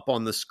money up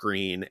on the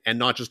screen, and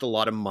not just a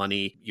lot of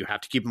money. You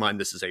have to keep in mind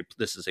this is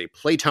a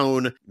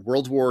Playtone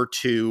World War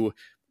II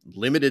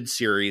limited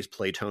series,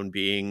 Playtone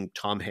being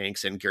Tom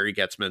Hanks and Gary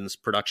Getzman's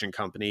production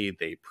company.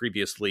 They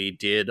previously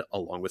did,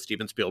 along with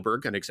Steven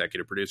Spielberg, an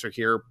executive producer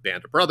here,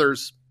 Band of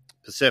Brothers,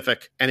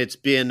 Pacific, and it's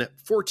been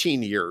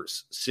 14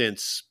 years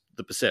since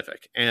the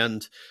Pacific.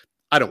 And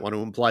I don't want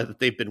to imply that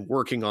they've been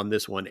working on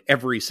this one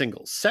every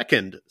single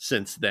second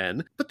since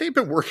then, but they've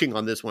been working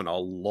on this one a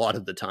lot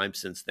of the time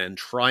since then,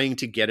 trying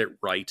to get it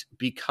right,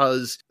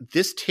 because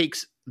this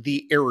takes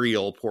the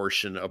aerial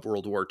portion of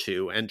World War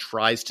II and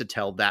tries to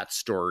tell that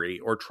story,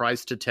 or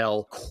tries to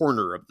tell a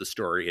corner of the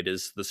story. It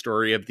is the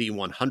story of the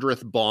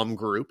 100th Bomb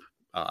Group,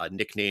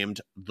 nicknamed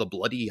the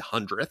Bloody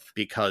 100th,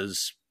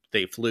 because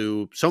they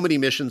flew so many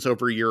missions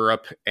over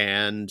Europe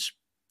and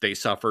they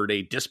suffered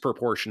a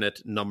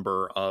disproportionate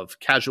number of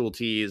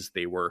casualties.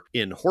 They were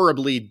in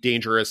horribly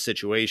dangerous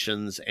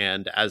situations.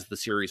 And as the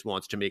series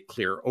wants to make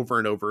clear over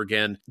and over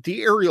again,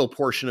 the aerial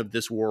portion of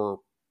this war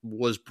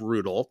was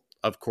brutal.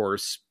 Of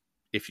course,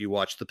 if you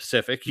watch the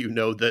Pacific, you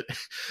know that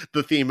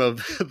the theme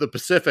of the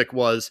Pacific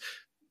was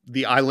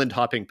the island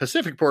hopping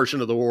Pacific portion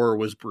of the war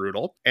was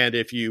brutal. And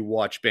if you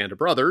watch Band of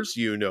Brothers,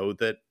 you know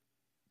that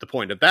the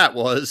point of that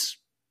was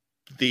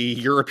the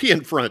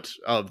European front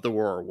of the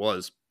war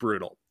was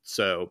brutal.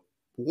 So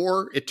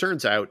war, it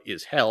turns out,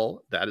 is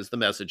hell. That is the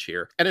message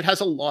here. And it has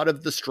a lot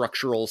of the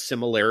structural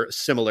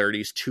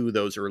similarities to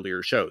those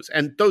earlier shows.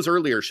 And those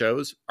earlier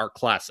shows are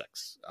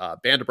classics.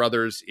 Band of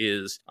Brothers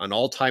is an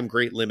all-time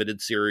great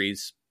limited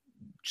series,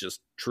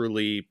 just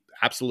truly,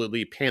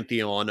 absolutely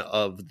pantheon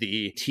of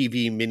the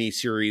TV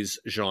miniseries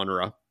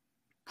genre.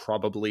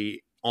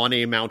 Probably on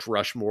a Mount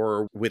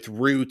Rushmore with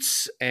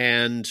Roots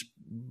and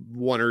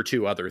one or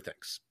two other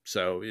things.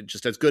 So it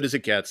just as good as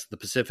it gets. The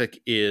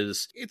Pacific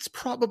it's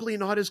probably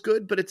not as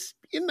good, but it's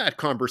in that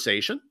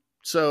conversation.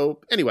 So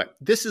anyway,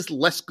 this is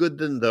less good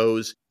than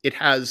those. It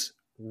has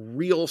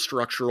real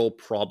structural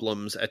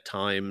problems at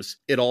times.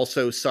 It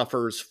also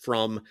suffers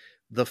from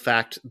the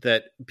fact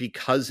that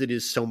because it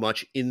is so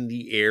much in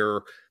the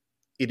air,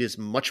 it is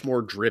much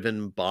more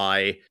driven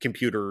by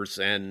computers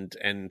and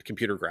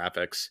computer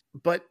graphics,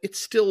 but it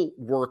still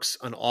works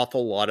an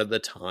awful lot of the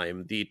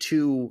time. The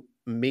two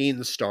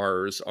main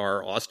stars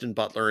are Austin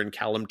Butler and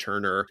Callum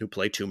Turner, who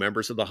play two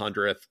members of the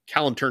 100th.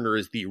 Callum Turner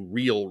is the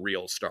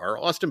real star.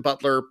 Austin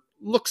Butler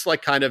looks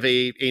like kind of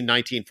a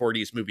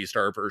 1940s movie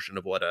star version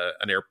of what a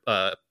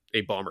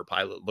bomber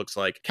pilot looks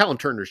like. Callum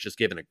Turner's just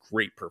given a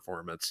great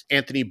performance.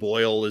 Anthony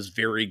Boyle is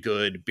very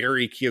good.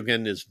 Barry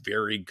Keoghan is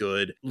very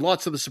good.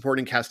 Lots of the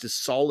supporting cast is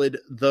solid,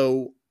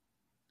 though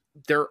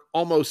they're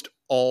almost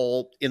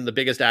all in the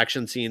biggest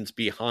action scenes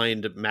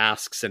behind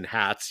masks and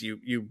hats.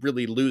 You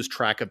really lose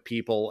track of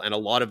people, and a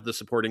lot of the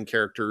supporting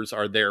characters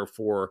are there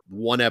for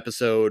one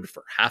episode,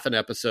 for half an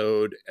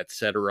episode,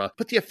 etc.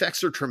 But the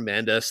effects are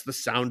tremendous. The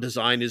sound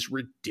design is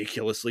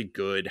ridiculously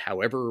good.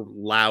 However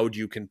loud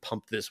you can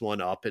pump this one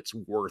up, it's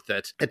worth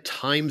it. At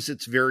times,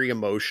 it's very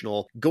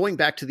emotional. Going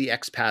back to the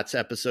expats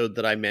episode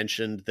that I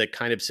mentioned that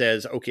kind of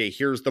says, okay,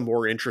 here's the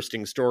more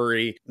interesting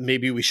story.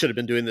 Maybe we should have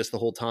been doing this the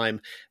whole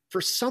time.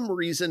 For some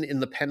reason,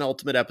 in the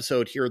penultimate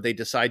episode here, they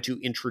decide to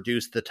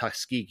introduce the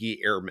Tuskegee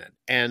Airmen.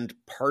 And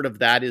part of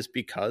that is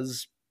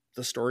because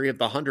the story of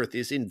the 100th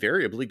is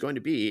invariably going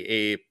to be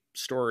a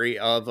story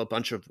of a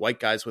bunch of white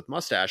guys with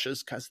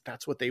mustaches, because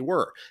that's what they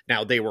were.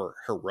 Now, they were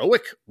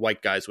heroic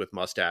white guys with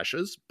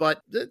mustaches,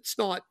 but it's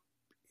not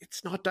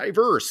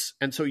diverse.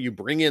 And so you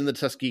bring in the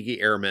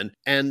Tuskegee Airmen,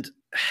 and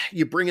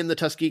you bring in the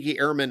Tuskegee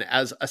Airmen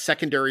as a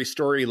secondary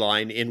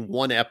storyline in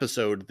one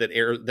episode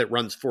that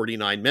runs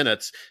 49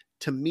 minutes.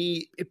 To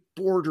me, it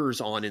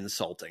borders on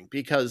insulting,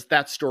 because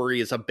that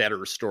story is a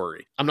better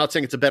story. I'm not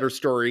saying it's a better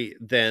story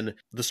than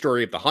the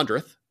story of the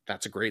 100th.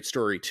 That's a great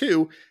story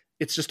too.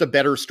 It's just a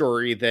better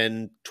story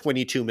than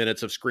 22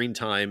 minutes of screen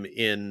time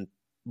in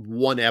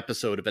one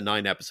episode of a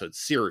 9-episode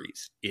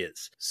series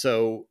is.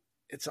 So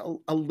it's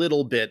a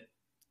little bit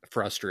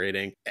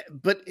frustrating.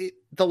 But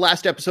the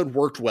last episode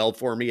worked well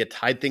for me. It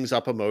tied things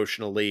up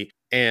emotionally.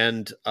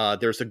 And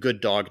there's a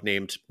good dog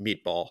named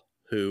Meatball,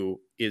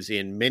 who is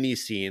in many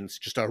scenes,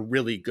 just a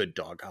really good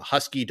dog, a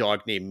husky dog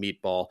named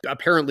Meatball,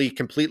 apparently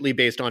completely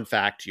based on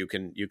fact. You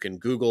can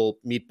Google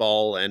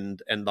Meatball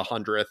and the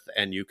 100th,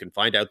 and you can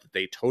find out that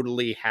they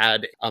totally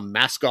had a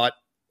mascot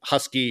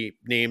husky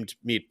named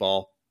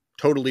Meatball.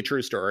 Totally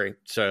true story.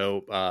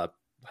 So,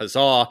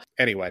 huzzah.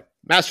 Anyway,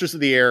 Masters of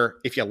the Air,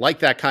 if you like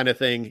that kind of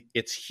thing,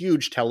 it's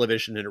huge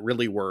television and it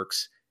really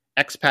works.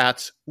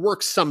 Expats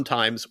works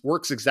sometimes,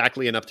 works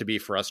exactly enough to be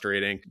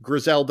frustrating.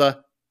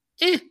 Griselda,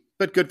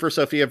 but good for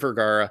Sofia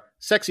Vergara.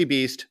 Sexy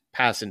Beast,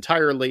 pass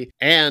entirely.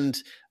 And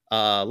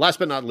last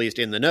but not least,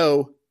 In the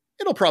Know,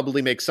 it'll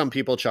probably make some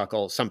people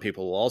chuckle. Some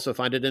people will also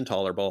find it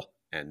intolerable.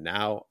 And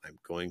now I'm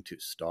going to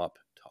stop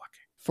talking.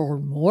 For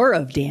more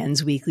of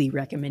Dan's weekly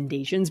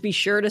recommendations, be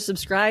sure to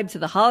subscribe to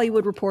the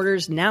Hollywood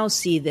Reporter's Now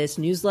See This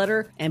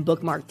newsletter and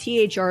bookmark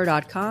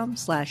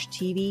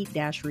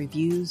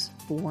thr.com/TV-reviews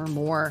for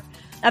more.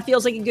 That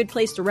feels like a good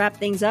place to wrap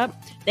things up.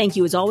 Thank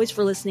you as always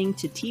for listening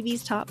to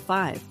TV's Top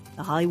 5.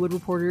 The Hollywood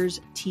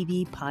Reporters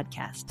TV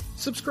podcast.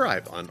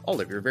 Subscribe on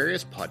all of your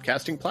various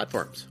podcasting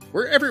platforms.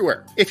 We're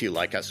everywhere. If you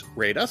like us,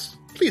 rate us.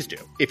 Please do.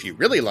 If you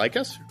really like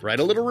us,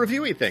 write a little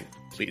reviewy thing.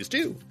 Please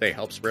do. They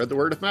help spread the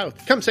word of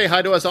mouth. Come say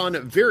hi to us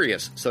on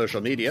various social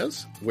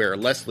medias, where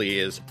Leslie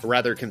is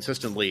rather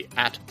consistently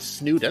at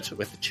Snoodit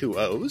with 2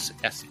 O's,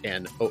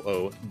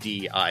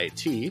 SNOODIT,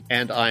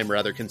 and I'm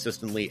rather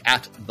consistently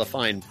at The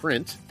Fine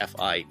Print,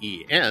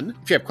 FIEN.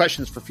 If you have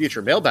questions for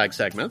future mailbag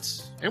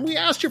segments, and we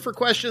asked you for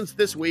questions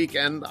this week,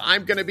 and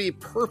I'm going to be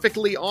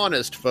perfectly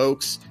honest,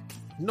 folks,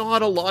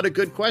 not a lot of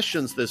good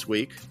questions this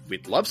week.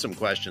 We'd love some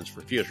questions for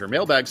future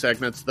mailbag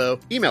segments, though.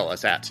 Email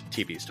us at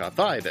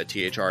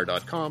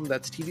tvstop5@thr.com.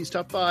 That's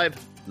tvstop5,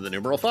 the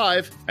numeral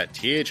 5, at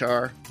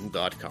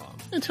thr.com.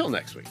 Until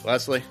next week,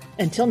 Leslie.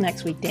 Until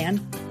next week,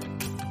 Dan.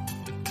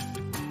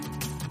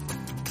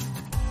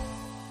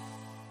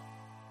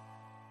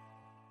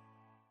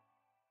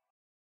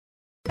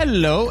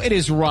 Hello, it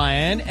is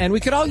Ryan, and we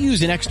could all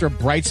use an extra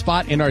bright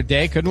spot in our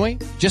day, couldn't we?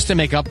 Just to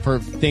make up for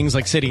things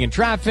like sitting in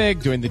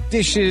traffic, doing the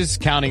dishes,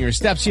 counting your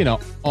steps, you know,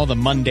 all the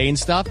mundane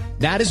stuff.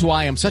 That is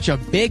why I'm such a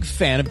big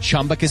fan of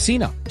Chumba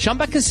Casino.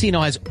 Chumba Casino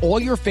has all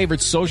your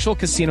favorite social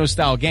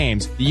casino-style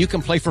games that you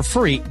can play for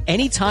free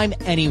anytime,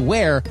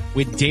 anywhere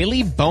with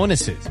daily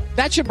bonuses.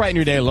 That should brighten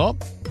your day a little.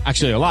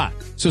 Actually, a lot.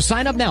 So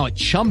sign up now at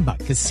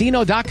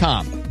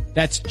ChumbaCasino.com.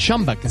 That's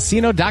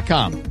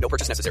ChumbaCasino.com. No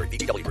purchase necessary.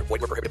 VGW Group.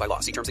 Void where prohibited by law.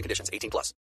 See terms and conditions. 18+.